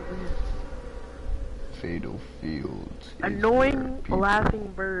 it's so weird. Fatal fields. Annoying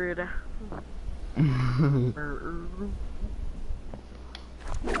laughing bird.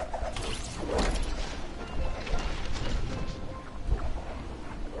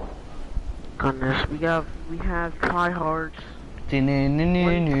 Goodness, we have tryhards. Can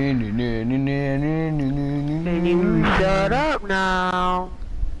you shut up now?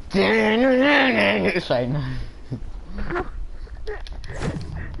 Sorry, no.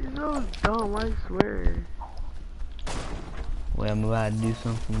 You're so dumb, I swear. Wait, I'm about to do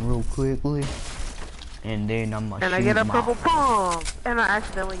something real quickly, and then I'm gonna shoot And I get a my- purple pump, and I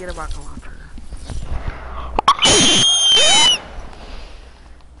accidentally get a rocket launcher.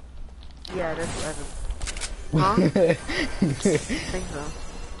 Yeah, that's Evan. Huh? I think so.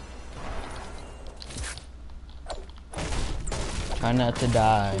 Try not to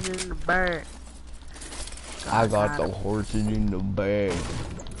die. He's in the back. I got the horses in the bag.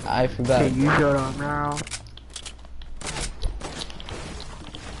 I forgot. Can you shut up now?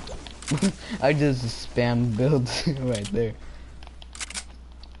 I just spam builds right there.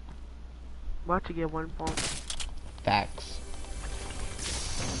 About to get one phone. Facts.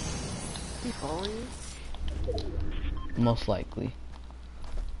 He following you? Most likely.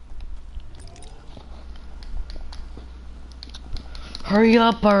 Hurry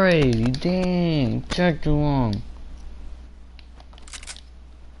up already! Dang, took too long.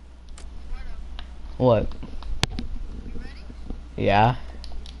 What? Yeah.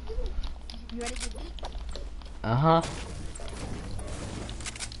 You ready to get beat? Uh-huh.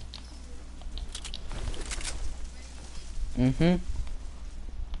 Mm-hmm.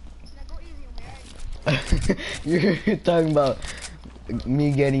 So now go easy on me, alright? You're talking about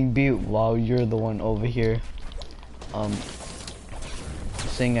me getting beat while you're the one over here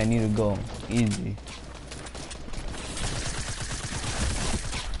saying I need to go easy.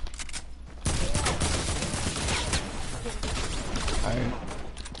 Alright.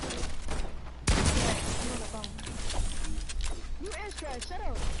 You is trash, shut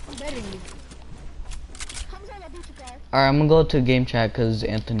up. I'm better than you. How many times I beat you, guys? Alright, I'm gonna go to game chat cause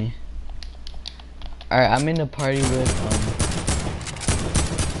Anthony. Alright, I'm in the party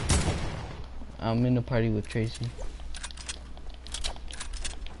with Tracy.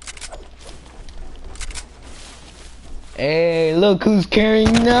 Hey, look who's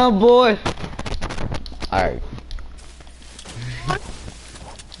carrying now, boy. Alright.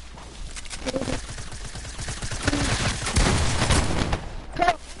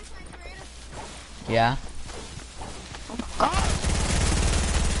 Yeah.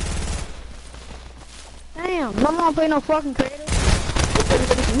 Damn, no more play no fucking creative.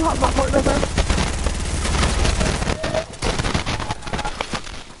 You hop my Fortnite, bro?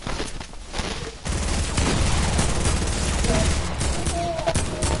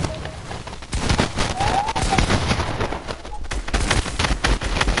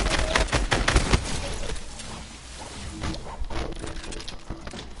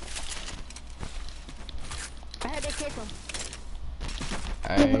 I had that kick him.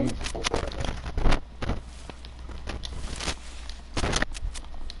 Alright.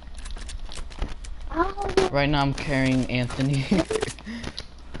 Right now I'm carrying Anthony.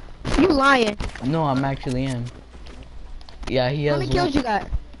 You lying. No, I'm actually am. Yeah, he How has many kills you got?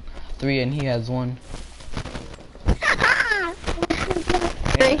 3 and he has 1.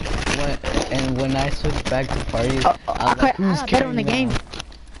 Three. When I switch back to parties, I I'm like, who's got better in the carrying game. now?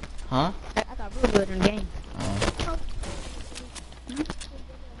 Huh? I got real good in the game. Oh.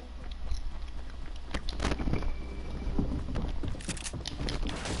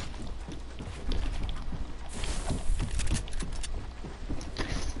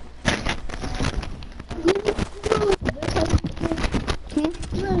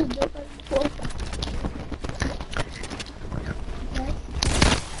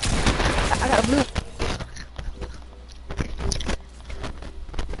 I got a blue.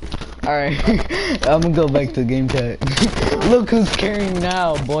 Alright, I'm gonna go back to game chat. Look who's carrying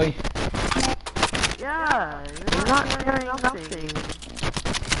now, boy. Yeah, you're not carrying nothing.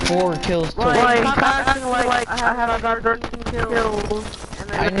 4 kills total. Like, stop acting like I have got 13 kills. And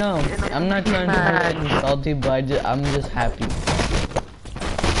then I know. I'm not trying to be any salty, but I'm just happy.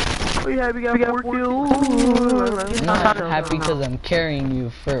 We have got 4 kills. I'm not happy because I'm carrying you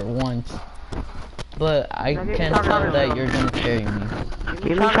for once. But I can't tell that you're gonna carry me.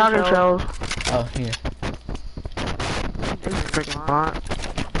 Give me shotgun shells. Oh, here. This freaking bot.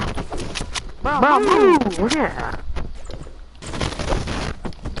 Bro, move! Yeah.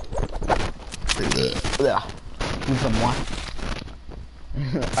 Yeah. Do some more.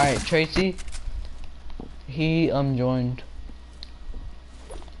 Alright, Tracy. He joined.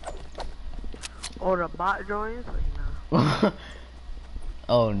 Oh, the bot joins? Like, no.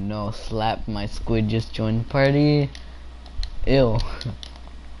 Oh no, slap, my squid just joined the party. Ew.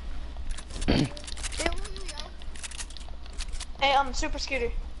 Hey, Super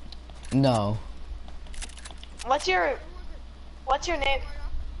Scooter. No. What's your name?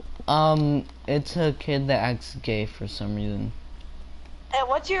 It's a kid that acts gay for some reason. Hey,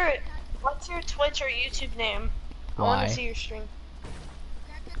 what's your Twitch or YouTube name? I want Why? to see your stream.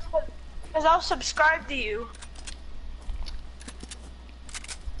 Cause I'll subscribe to you.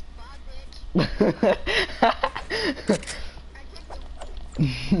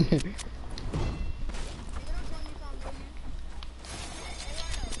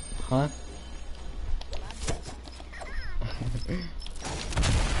 Huh?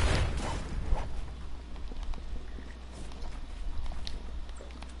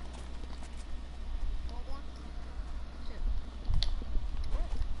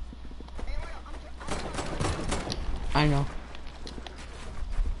 I know.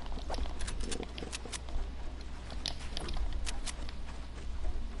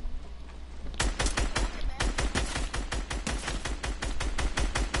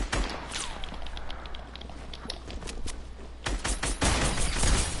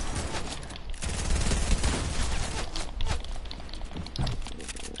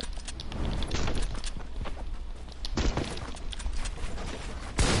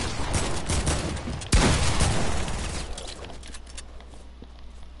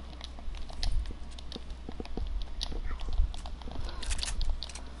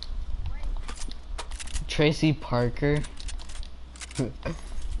 Tracy Parker.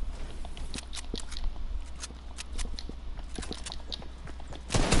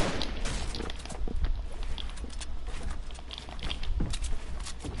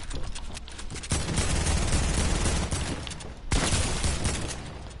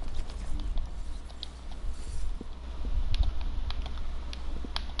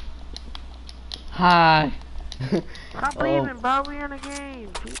 Hi. Stop leaving, bro. We in a game.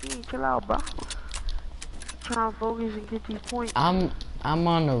 GG, chill out, bro. Trying to focus and get these points. I'm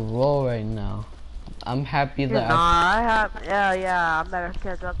on a roll right now. I'm happy You're that not. I have. Yeah. I'm gonna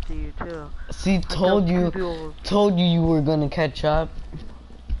catch up to you too. See, I told killed you 2 duels. you were gonna catch up.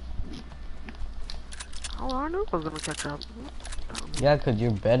 Oh, I knew I was gonna catch up. Yeah, 'cause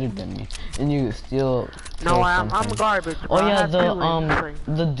you're better than me, and you still No, kill I'm something. garbage. Bro. Oh I yeah, have 2 in this thing.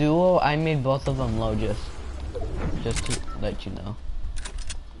 the duo, I made both of them low just to let you know.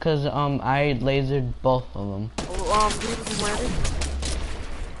 'Cause I lasered both of them. Oh, beautiful landed.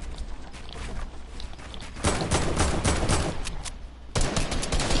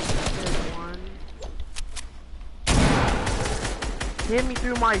 Hit me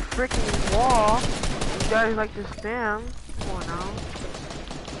through my freaking wall. You guys like to spam. Come on now.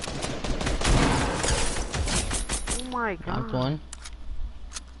 Oh my god. Knocked one.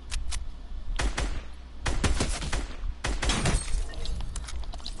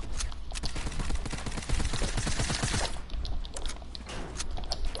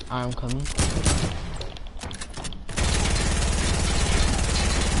 I'm coming.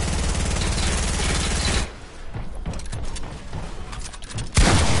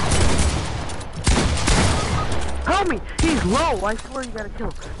 Help me! He's low! I swear you gotta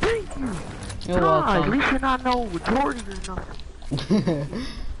kill him. Thank you! You're God, at welcome. least you not know Jordy or nothing.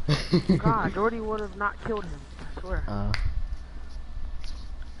 God, Jordy would have not killed him. I swear.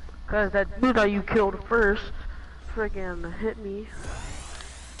 Cause that dude that you killed first freaking hit me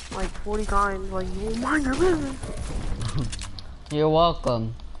like 40 times. Like, you mind your business. You're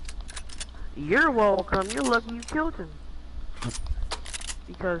welcome. You're welcome. You're lucky you killed him.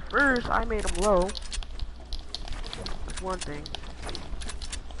 Because first I made him low. That's one thing.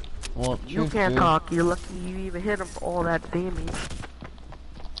 Well, You can't talk. You're lucky you even hit him for all that damage.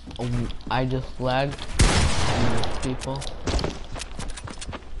 I just lagged people.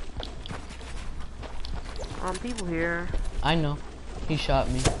 People here. I know. He shot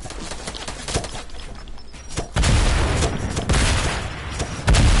me.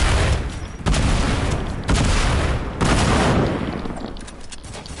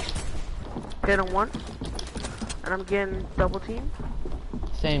 Hit him once. And I'm getting double teamed.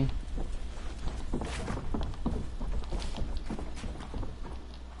 Same.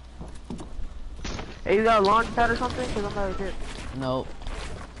 Hey, you got a launch pad or something? Cause I'm about to hit. Nope.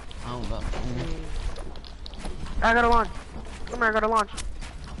 I don't got. I got a launch. Come here, I got a launch.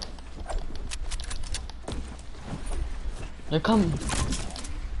 They're coming. Let's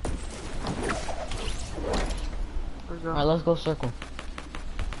go. Alright, let's go circle.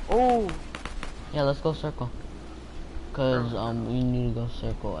 Oh, Yeah, let's go circle. Cause we need to go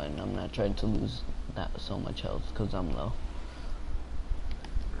circle, and I'm not trying to lose that so much health, cause I'm low.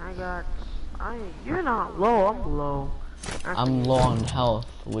 you're not low, I'm low. I'm low on health,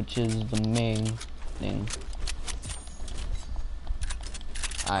 which is the main thing.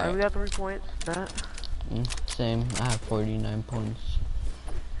 Alright, we got 3 points. That. Same. I have 49 points.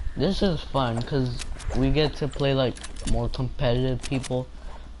 This is fun cause we get to play like more competitive people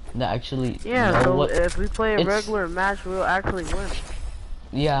that actually know so what. if we play a regular match, we'll actually win.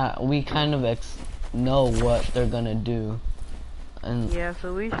 Yeah, we kind of know what they're gonna do, and Yeah,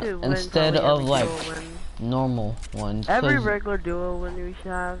 so we should win. instead of like normal ones. Every regular duo win we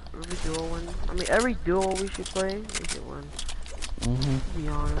should have. Every duo win. I mean, every duo we should play, we should win. To be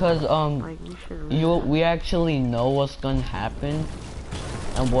honest. Cause like, we actually know what's gonna happen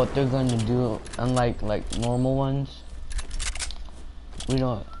and what they're gonna do, unlike normal ones. We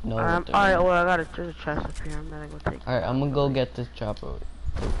don't know. What they're alright, gonna well, I got there's a chest up here. I'm gonna go take it. Alright, I'm gonna go get this chopper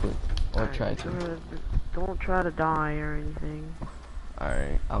real quick. Or try to. Don't try to die or anything.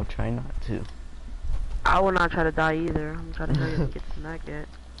 Alright, I'll try not to. I will not try to die either. I'm trying to hurry up and get this nugget.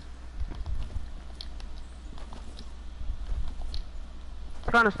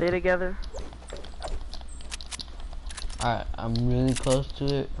 Trying to stay together. Alright, I'm really close to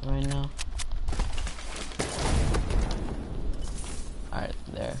it right now. Alright,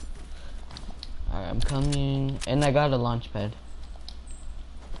 there. Alright, I'm coming. And I got a launch pad.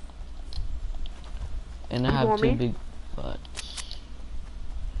 And I have 2 big butts.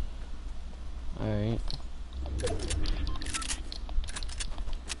 Alright.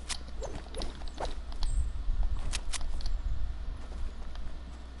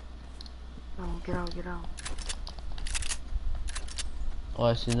 Oh, get out, get out. Oh,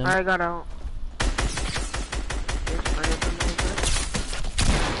 I see them. I got out. Yes, I got them over.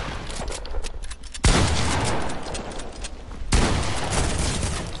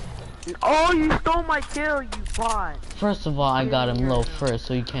 Oh, you stole my kill, you bot. First of all, I got him low No. first,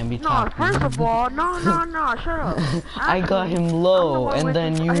 so he can't be No, talking. first of all, no, shut up. I got him Actually, I'm low, the one and with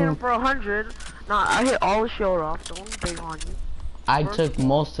then this- I hit him you. for 100. Nah, I hit all the shield off. Don't big on you. I First took of all-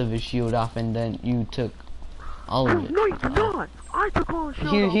 most of his shield off, and then you took all of it. No, you did not. I took all the shield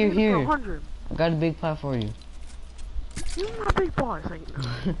Here, off. here, I hit him here. for 100. I got a big pot for you. You're not a big boss.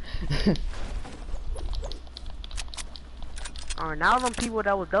 Alright, now them people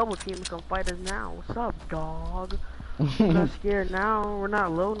that was double teaming come fight us now. What's up, dog? We're not scared now. We're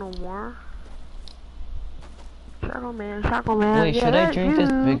not low no more. Shadow man, Shadow man. Wait, yeah, should I that's drink you.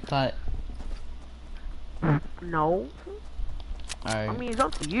 this big pot? No. I Alright. mean, it's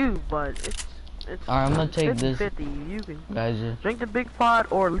up to you, but it's Alright, I'm gonna take 50, this. 50. You can Guys, drink the big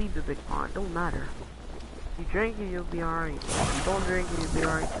pot or leave the big pot. Don't matter. If you drink it, you'll be alright. If you don't drink it, you'll be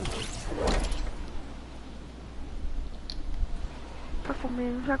alright too.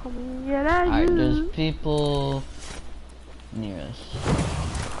 Shackle man, yeah, that's alright, you. there's people near us.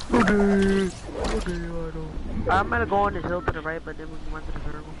 Okay, I'm gonna go on this hill to the right, but then we went to the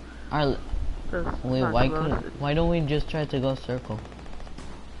circle. Alright, wait, why don't we just try to go circle?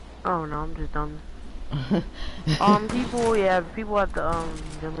 Oh no, I'm just dumb. People at the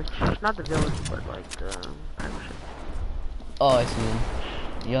village, not the village, but like the partnership. Oh, I see them.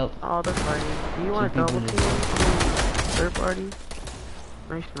 Yup. Oh, they're fighting. Do you want to double team? Third party?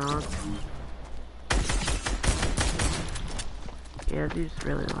 Nice knock. Yeah, dude's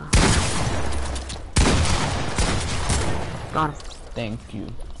really loud. Got him. Thank you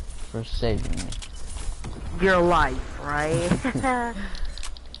for saving me. Your life, right?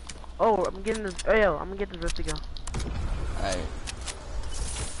 Oh, I'm getting this. Oh, yo, I'm gonna get this rift to go. Alright.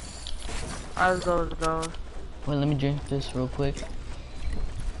 Alright, let's go, let's go. Wait, let me drink this real quick.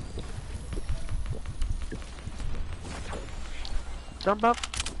 Jump up.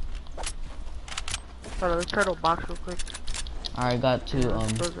 Hold on, let's turtle box real quick. Alright, got to,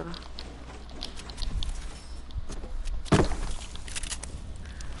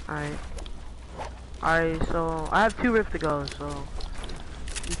 Alright. Alright, so I have 2 rifts to go, so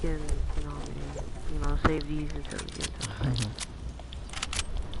you can, you know, save these until we get to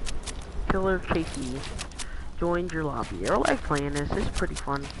Killer Chasey joined your lobby. I like playing this. It's pretty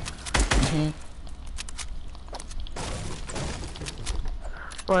fun.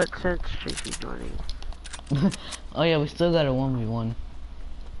 But since Chasey's joining, oh yeah, we still got a 1v1.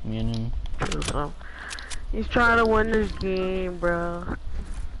 Me and him. so he's trying to win this game, bro.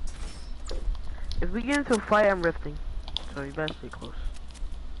 If we get into a fight, I'm rifting. So you better stay close.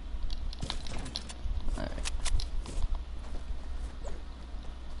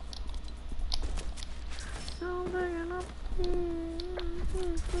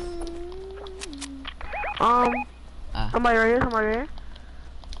 Somebody right here, somebody right here.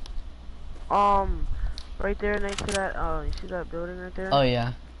 Right there next to that, you see that building right there? Oh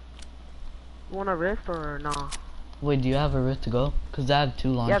yeah. You want a rift or nah? Wait, do you have a rift to go? Cause I have 2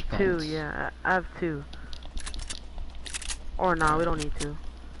 launch You have pads. 2, yeah, I have 2. Or nah, we don't need 2.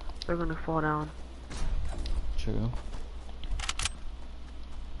 They're gonna fall down. True.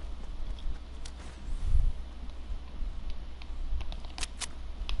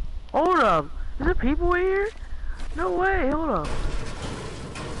 Hold up! Is there people in here? No way, hold up.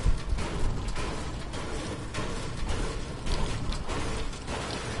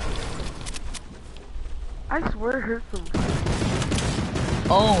 I swear I heard some.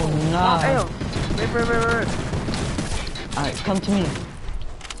 Oh nah. Oh, wait. Alright, come to me.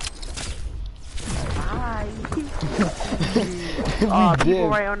 Bye. We People did.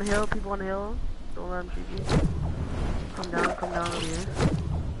 right on the hill, people on the hill. Don't let them shoot you. Come down over here.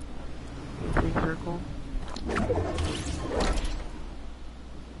 Big circle.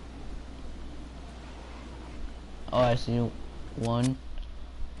 Oh, I see 1.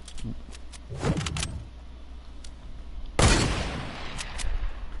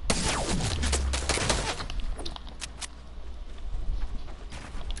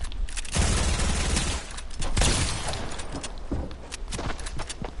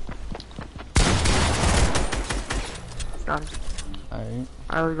 Got him. Alright.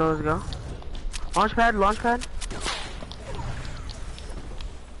 Alright, let's go. Launch pad.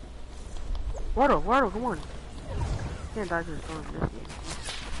 Waddle, come on. Can't die to the storm in this game.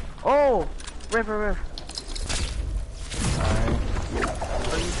 Oh! Riff. Alright.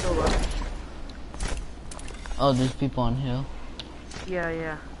 Are you still up? Oh, there's people on hill.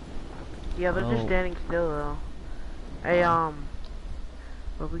 Yeah. Yeah, they're just Oh. standing still though. Hey,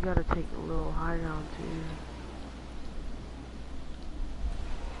 but we gotta take a little high ground too.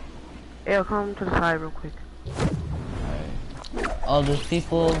 Hey, I'll come to the side real quick. Alright. Oh, there's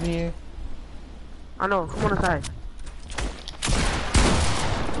people over here. I know, come on the side.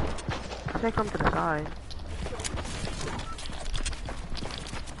 I say come to the side.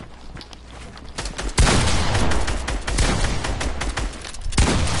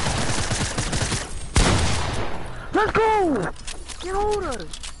 Let's go! Get hold of us!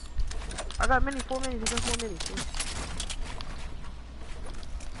 I got 4 minis, I got 4 minis.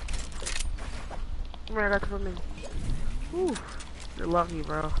 Come here, I got 4 minis. Oof. You're lucky,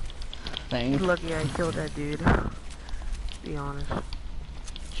 bro. Thanks. You're lucky I killed that dude. Be honest.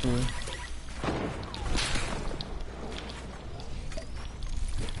 True.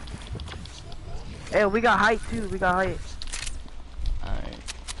 Hey, we got height too, we got height. Alright.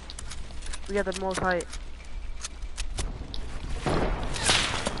 We got the most height.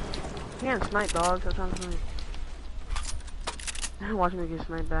 Can't snipe dogs, that's what I'm saying. Watch me get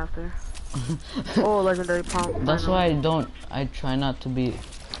sniped after. Oh, legendary pump. That's why I try not to be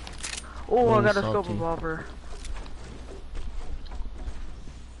Oh, I really got a salty. scope revolver.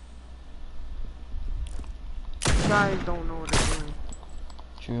 You guys don't know what they're doing.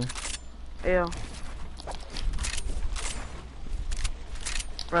 True. Ew.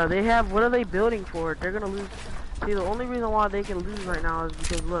 Bro, they have, what are they building for? They're gonna lose. See, the only reason why they can lose right now is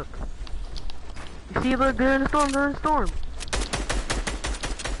because, look. You see, look, they're in the storm, they're in the storm.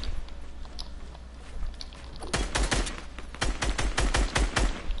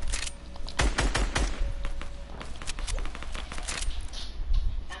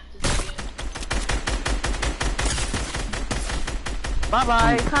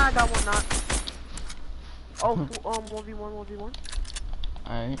 Bye-bye, I got one knock. Oh, 1v1.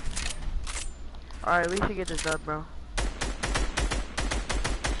 Alright. Alright, we should get this dub, bro.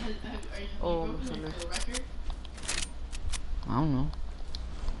 Oh, Oh, almost on this. I don't know.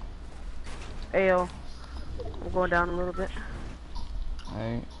 Ayo. I'm going down a little bit.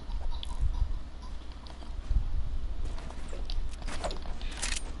 Alright.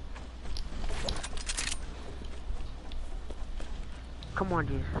 Come on,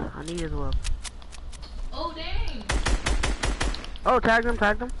 Jesus. I need his love. Oh dang! Oh, tagged him.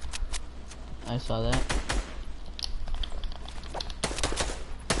 I saw that.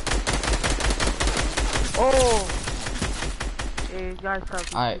 Oh! Hey, guys,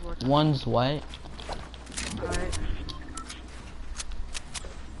 stop. Alright, one's white. Alright.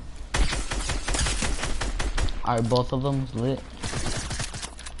 Alright, both of them's lit.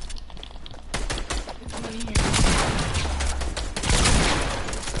 It's money here.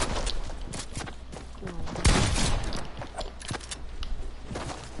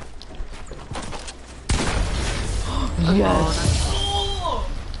 Yes! Oh!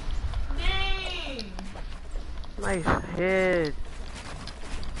 Dang! Nice hit.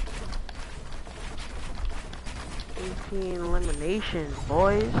 18 eliminations,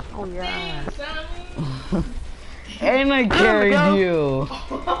 boys. Oh, yeah. Dang, Sammy! And I carried go. you!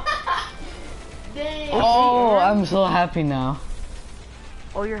 Dang! Oh, I'm so happy now.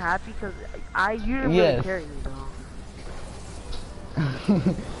 Oh, you're happy? Because you didn't Yes. really carry me, though.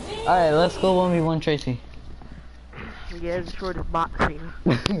 Alright, let's go 1v1 Tracy. Yeah, it's short as boxing.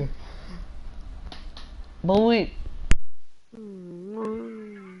 But wait.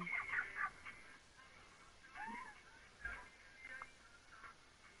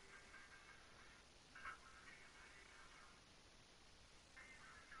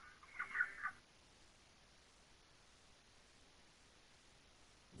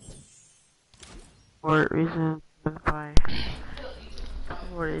 For reason by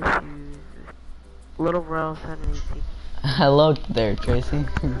for issues. Little Rel 718. Hello there, Tracy.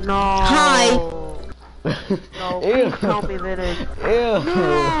 No. Hi. No, Ew. please tell me that it's Ew.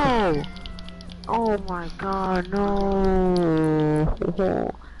 no. Oh my God, no.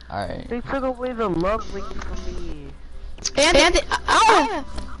 Alright. They took away the love wings from me. And I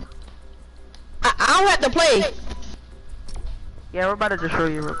don't have to play. Yeah, we're about to just show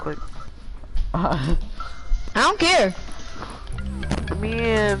you real quick. I don't care. Me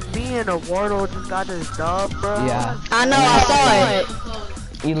and Eduardo just got this dub, bro. Yeah. I know, I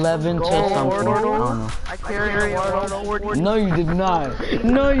saw it. 11 to Go, something. I don't Eduardo. know. I carry Eduardo 40. No, you did not.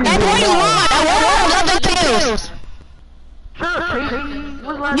 No, you That did boy is not. lying. I want 11 kills. Shut up, Tracy. When's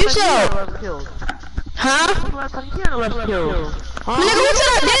the last You time shut had up. 11 kills? Huh? When's the last time you had 11 kills? Nigga, who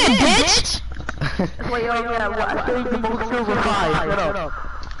said I did, bitch? Wait, oh yeah, what? I still the most kills with 5. Shut up.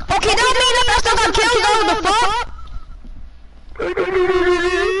 Okay, don't mean that I still got kills though, the fuck?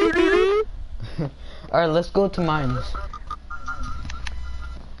 Alright, let's go to mines.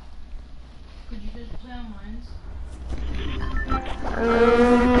 Could you just play on mines?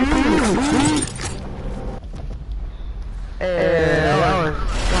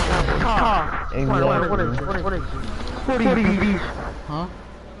 What is this? Huh?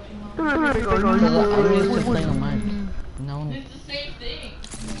 There we go. I'm used to playing on mines. No. It's the same thing.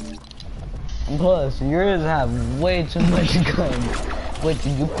 Plus, yours have way too much guns. Wait,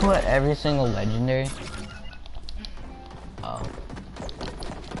 did you put every single legendary? Oh.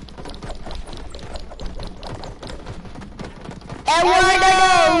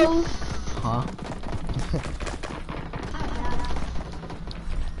 Eduardo! Huh?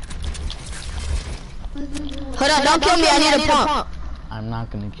 Hold on, don't kill me, I need a pump. I'm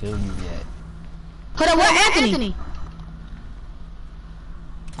not gonna kill you yet. Hold on, where Anthony?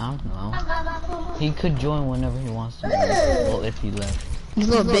 I don't know. He could join whenever he wants to. Well, if he left. You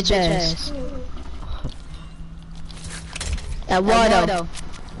little bitch ass. Eduardo.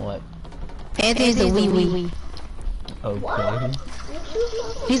 What? Anthony's a wee wee. Okay.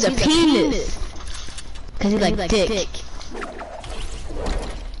 He's a penis. Cause he like dick.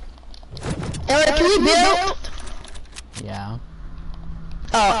 Eduardo, can we build? Yeah.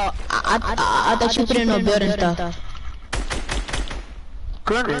 Oh, I thought you put in no building stuff.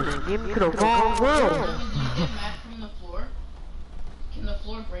 Goodness, give me to the wrong world. Can you get mad from the floor? Can the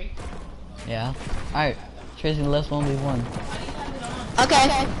floor break? Yeah. Alright. Tracy, let's 1v1.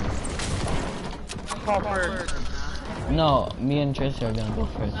 Okay. Fall first. No, me and Tracy are gonna go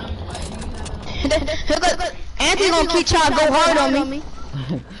first. Anthony's gonna keep trying to go hard on me.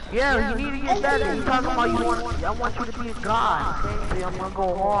 Yeah, you need to get better. You talking about I want you to be a god. Okay, I'm gonna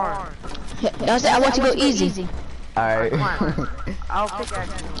go hard. I want you to go easy. Alright. I'll pick at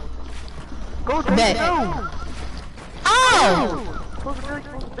you. Go to Bet. the Oh! Close the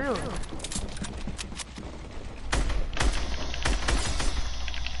build.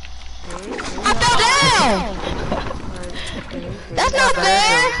 I fell down! That's not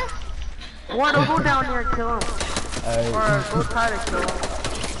fair! Wanna go down there and kill him. Alright. Or go try to kill him.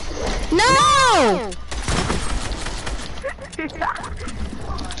 No!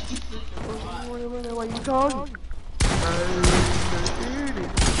 What are you talking?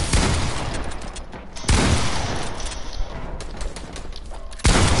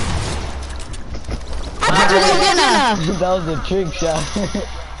 I thought you were gonna. That was a trick shot.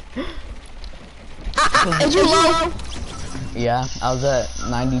 Is you low? Yeah, I was at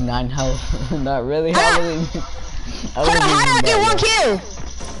 99 health. Not really. I really. Hold on, how did I get one kill?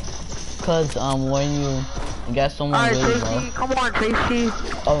 Cause when you get someone Alright, really low. Tracy, come on, Tracy.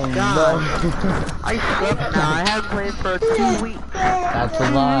 Oh God. no. I suck now. I haven't played for 2 weeks. That's a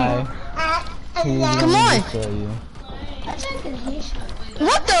lie. He's Come on. gonna show you.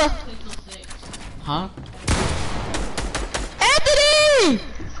 What the? Huh? Anthony!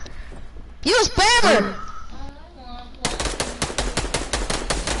 You a spammer!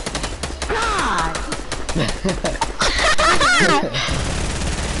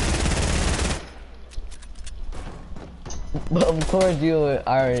 But of course you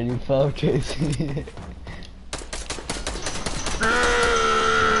already fell, Tracy.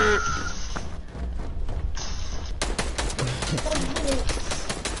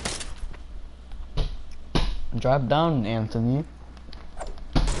 Drop down, Anthony.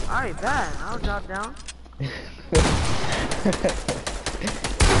 Alright, bad. I'll drop down.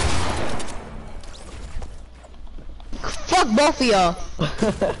 Fuck both of y'all.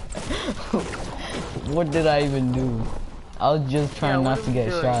 What did I even do? I was just trying not to get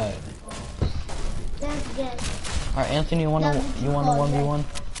shot. Alright, Anthony, you wanna 1v1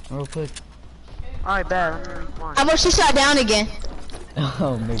 real quick? Alright, bad. I'm gonna respond. I wish she shot down again.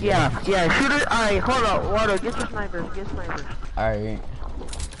 Oh my god. Yeah, shoot it. Alright, hold up. Water, get your snipers. Get snipers. Alright.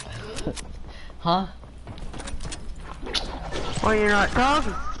 Huh? Well, you're not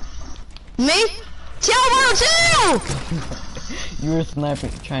talking. Me? Chill! You were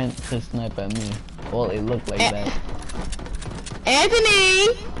trying to snipe at me. Well, it looked like that.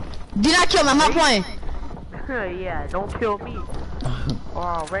 Anthony! Do not kill me, I'm not playing. Yeah, don't kill me.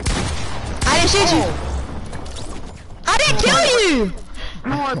 Oh, Rick. I didn't shoot you. I didn't kill you!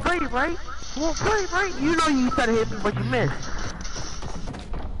 You want to play, right? You want to play, right? You know you tried to hit me, but you missed.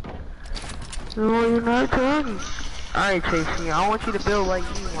 No, you're not talking. Alright, Tracy, I want you to build like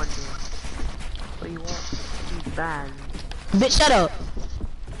me one day. So you won't be bad. Bitch, shut up.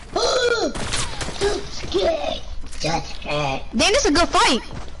 Damn, this is a good fight.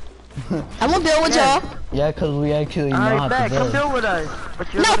 I won't build with y'all. Yeah, cause we actually know how Alright, to come build. build with us.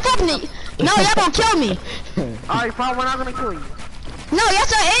 But you're No, fuck me. No, y'all gonna kill me. Alright, fine, we're not gonna kill you. No,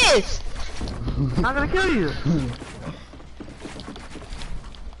 yes I is. I'm not gonna kill you.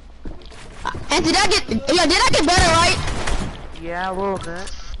 And did I get better, right? Yeah, a little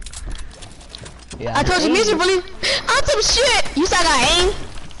bit. Yeah. I told you music really. I'm some shit. You said I got aim.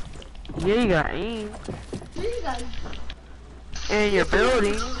 Yeah, you got aim. And you're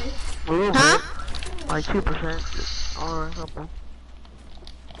building. A little Huh? bit. Like 2% or something.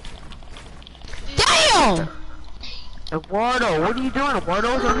 Damn! Eduardo, what are you doing?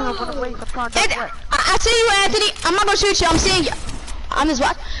 Eduardo, don't you want to wait? I'm trying to And, do what? I see you, Anthony. I'm not gonna shoot you. I'm seeing you. I'm just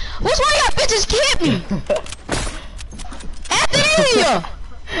watching. Which one of y'all bitches killed me? Anthony!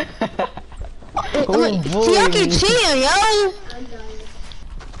 See, y'all keep cheating, yo.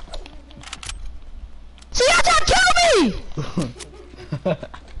 See, y'all trying to kill me!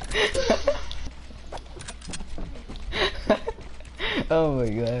 Oh my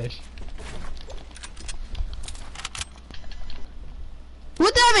gosh.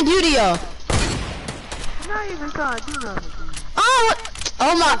 What did I even do to y'all? I'm not even gonna do nothing.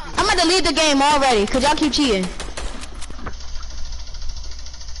 Oh my, I'm about to leave the game already, cause y'all keep cheating.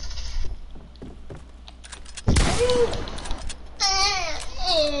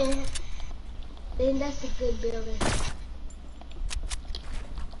 Then that's a good building.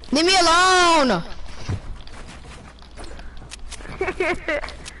 Leave me alone!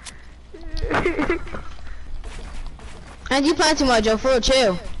 And you playing too much, Joe, for real,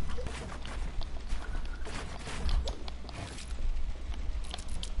 chill.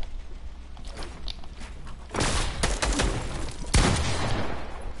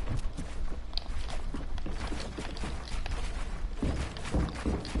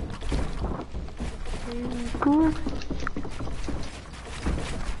 Cool.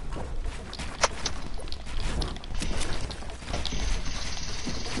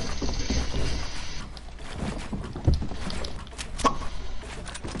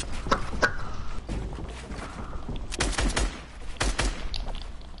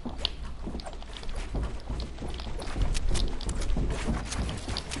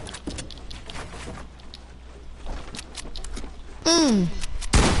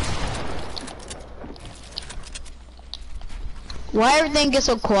 Why everything gets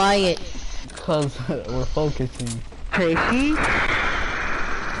so quiet? Cause we're focusing. Tracy?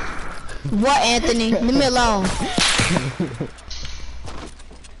 What, Anthony? Leave me alone.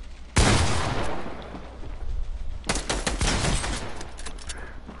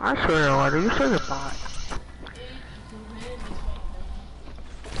 I swear, Eduardo, you're such a bot.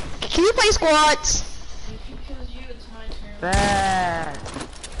 Can you play squads? If he kills you, it's my turn. Bad.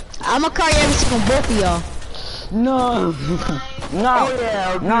 I'ma carry every single both of y'all. No. No. Oh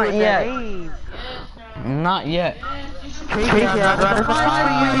yeah, Not yet. Aim. Not yet. Tracy, I'm gonna fight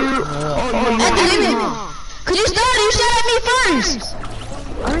for you. Anthony, could you start? You shot at me first.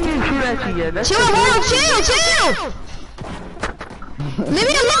 I didn't shoot at you yet. That's Chill, hold on, chill. Leave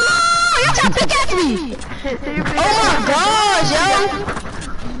me alone. Y'all trying to pick at me. Oh my gosh, yo.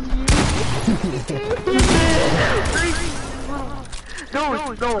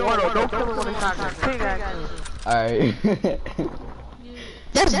 Don't kill him when he's not gonna ping at you. Alright.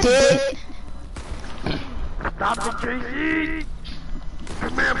 That's dead. Stop it, Tracy!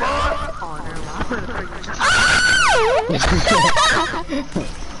 Come here, boy! Oh, never mind.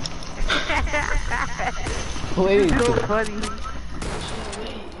 Wait. So funny.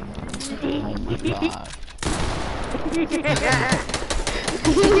 Oh my god.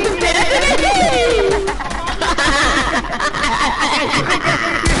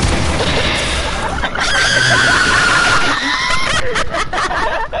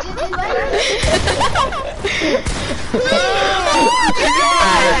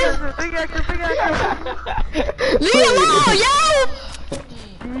 Leave me alone, yo!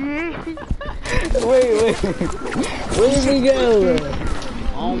 Wait. Where did we go?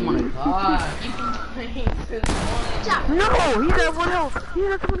 Oh my god. No, he's at 1 health. He's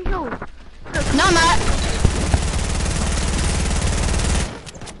at 20 health. No, I'm not.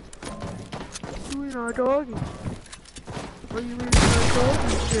 You ain't our doggy. What you ain't our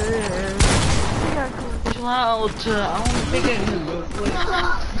doggy? Yeah. Chill out. I want to pick at him real quick.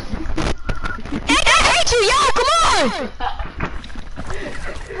 I hate you, yo! Come on!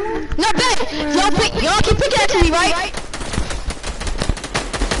 No, bet. Y'all keep picking at me, right?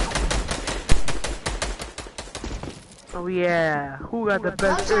 Oh yeah, who got the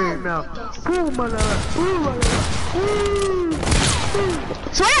best aim now? Ooh, my lord.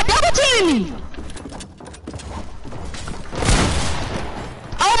 So yeah, double teaming me!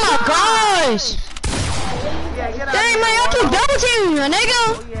 Oh my gosh! Yeah, get out Dang, man, y'all keep double teaming me, my nigga!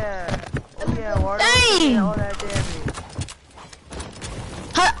 Oh yeah, Wardo. Dang! All that damage.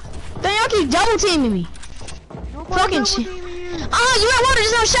 Dang, y'all keep keep double teaming me. Nobody Fucking double shit. teaming you. Oh, you at water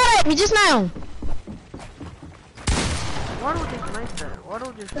just now. Shut up. You just now. Waddle just nice that.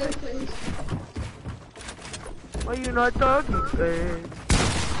 Waddle just nice. Why you not talking, man?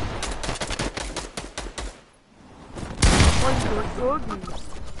 Why you not talking?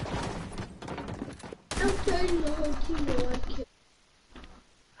 I'm turning the whole team to one kill.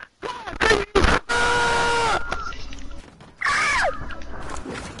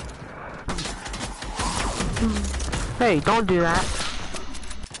 Hey, don't do that.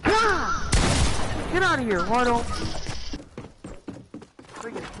 Get out of here, Waddle.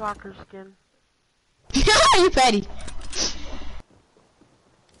 Freaking soccer skin. You petty.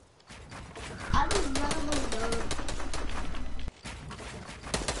 I don't know.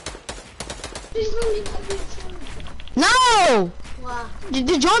 There's no need to be true. No. Wow.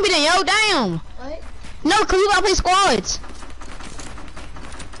 The join me then, yo. Damn. What? No, cause we gotta play squads.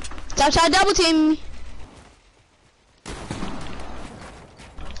 Stop trying to double team me.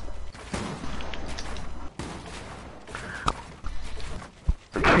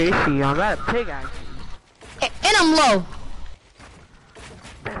 Casey, I got a pickaxe. And I'm low.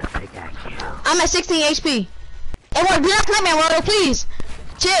 Got a pickaxe. I'm at 16 HP. Hey, what? Do not come here, Roto, please.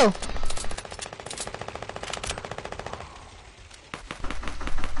 Chill.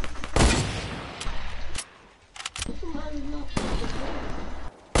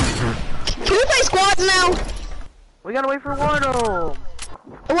 Can we play squads now? We gotta wait for Waddle.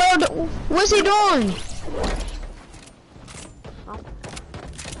 Well, what's he doing?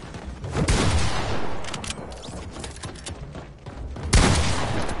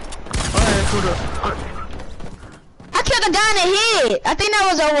 I killed a guy in the head. I think that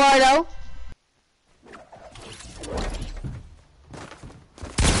was a Wardo.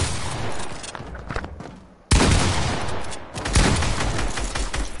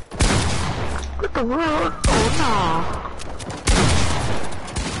 What the world? Oh no.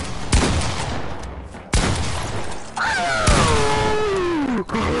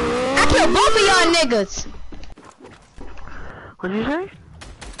 I killed both of y'all niggas. What'd you say?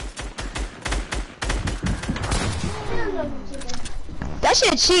 That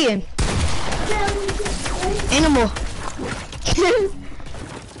shit cheating. Animal.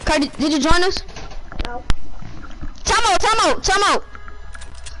 Cardi, did you join us? No. Time out.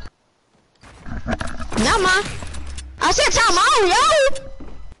 Not mine. I said time out, yo.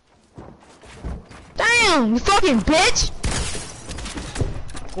 Damn, you fucking bitch.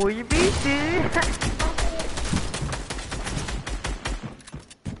 Who you beat, dude?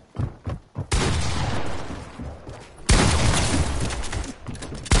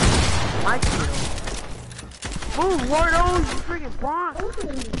 My kill. Move, Wardo, you freaking bomb.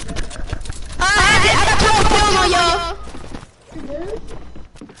 I got 12 kills on y'all.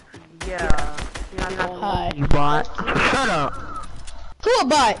 Yeah. Hi. You bot. Shut up. Who a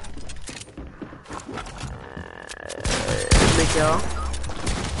bot? Miguel.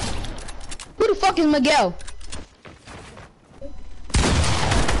 Who the fuck is Miguel?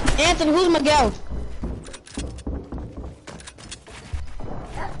 Anthony, who's Miguel?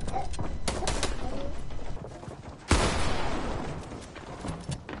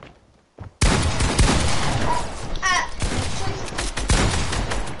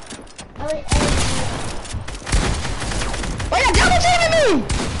 Wait, you're double teaming me!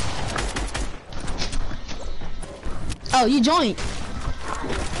 Oh, you joined.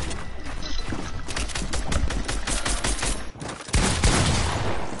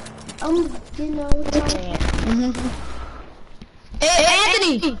 You know. Hey,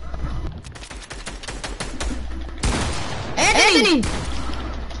 Anthony! Anthony!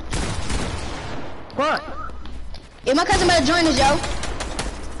 What? Yeah, my cousin better join us, yo.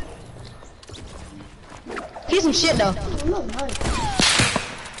 He's some shit, though. No, no.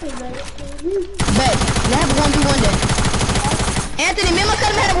 Bet. They have a 1v1 then. Anthony, me and my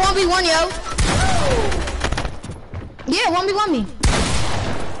cousin had a 1v1, yo. Yeah, 1v1 me.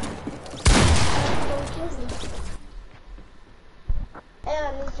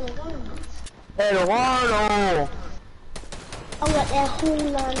 Eduardo! I got that whole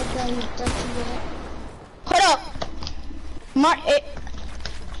line of guns touching it. Hold up.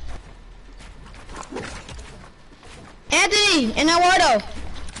 Anthony and Eduardo.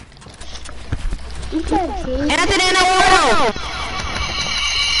 You can't see. Anthony and Eduardo.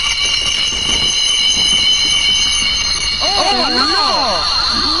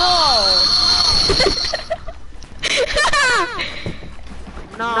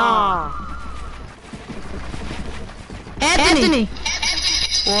 Nah. Anthony.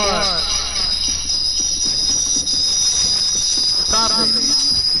 What? Stop it.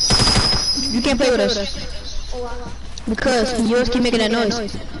 You can't play with us. Because yours keep making that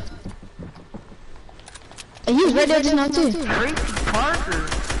noise. And he was right there just now too. Tracy Parker.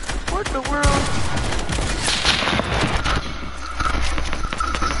 What the world?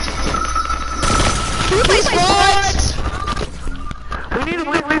 Can we play sports? We need to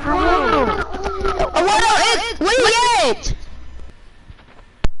wait for Will. Where you at?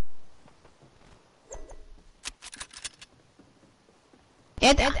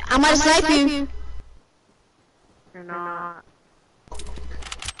 I might snipe you. You're not.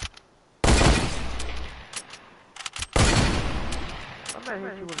 I bet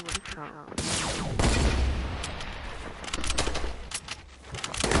hit you with a shot.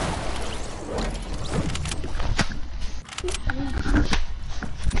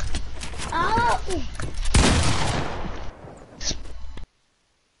 Oh!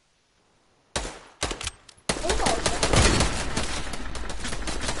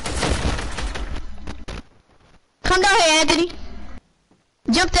 Come down here, Anthony.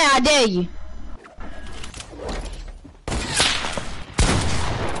 Jump down, I dare you.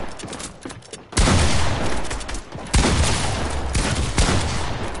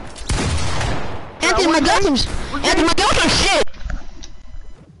 Anthony, my guns are shit.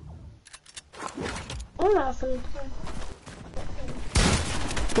 I'm not from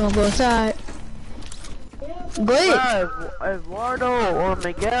Gonna go inside. Go ahead. Eduardo or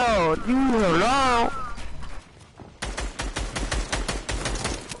Miguel, you hello?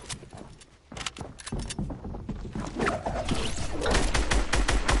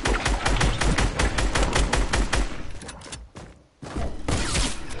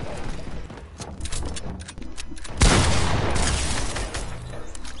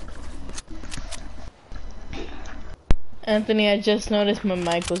 Anthony, I just noticed my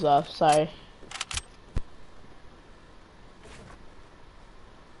mic was off. Sorry.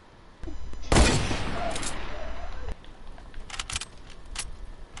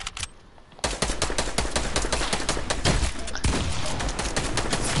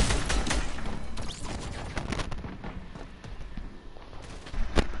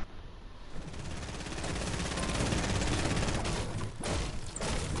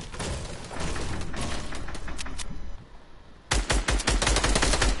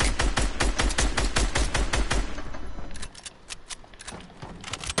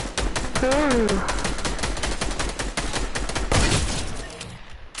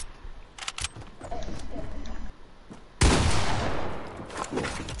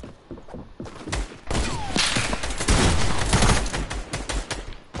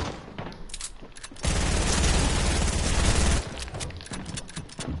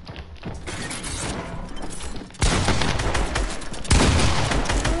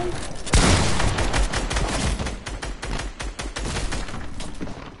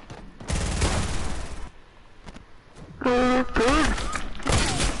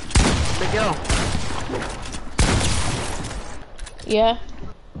 Miguel, Yeah,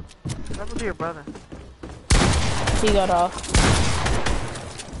 what happened to your brother? he got off.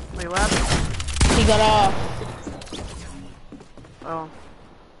 Wait, what happened? He got off. Oh.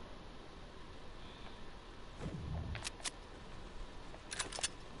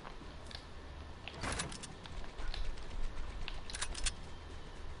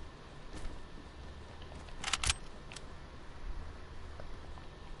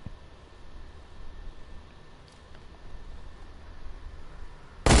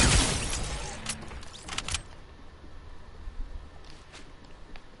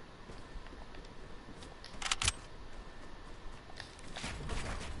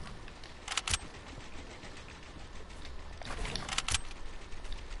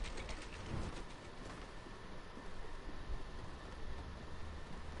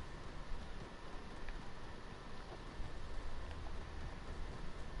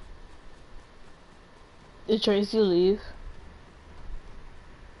 Did Tracy leave?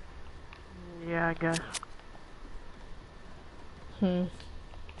 Yeah, I guess. Hmm.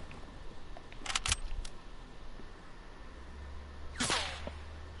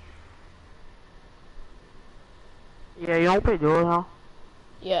 Yeah, you don't pay doors, huh?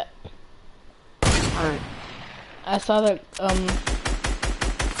 Yeah. Alright. I saw the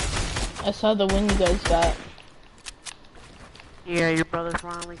win you guys got. Yeah, your brother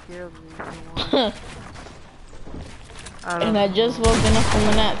finally killed me. So And I just woken up from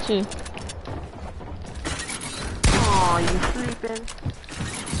a nap too. Aw, you sleeping?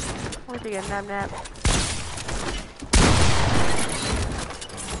 Want to take a nap?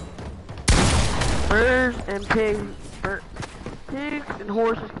 Birds and pigs, pigs and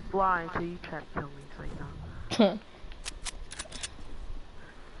horses can fly until you try to kill me. So you know.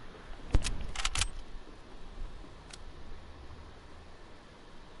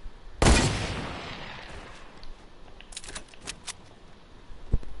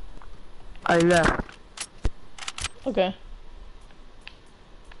 I left. Okay.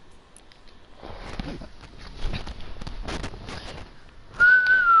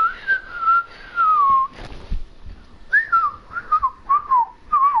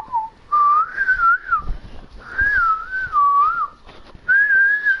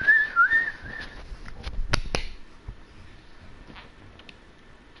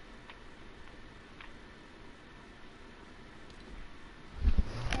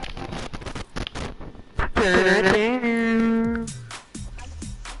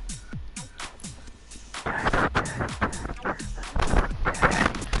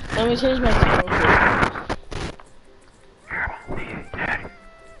 Let me change my phone real quick.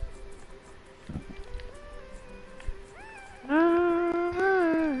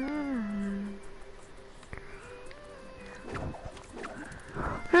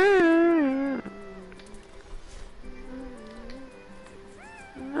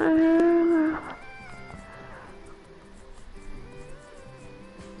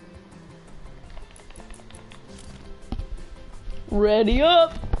 Ready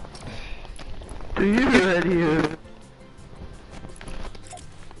up!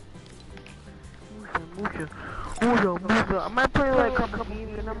 Mucha. I might play like a couple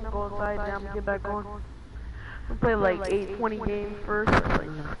games and I'm gonna go outside and I'm gonna get back on. I'm gonna play like 20 games first.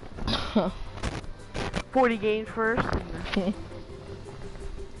 Like 40 games first.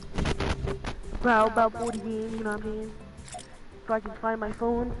 About 40 games, you know what I mean? If I can find my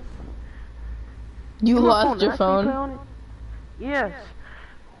phone. You Give me my lost your Did I actually play phone? on it? Yes.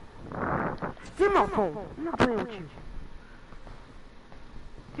 Give me my phone. I'm not playing with you.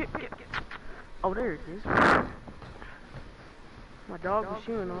 Get. Oh, there it is. My dog was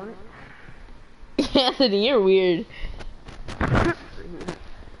chewing on it. Anthony, you're weird.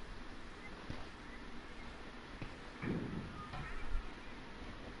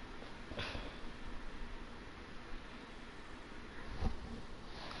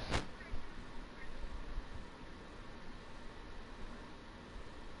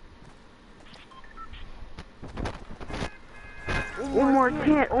 Omar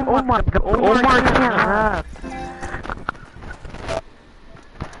can't. Oh my God. Omar can't rap.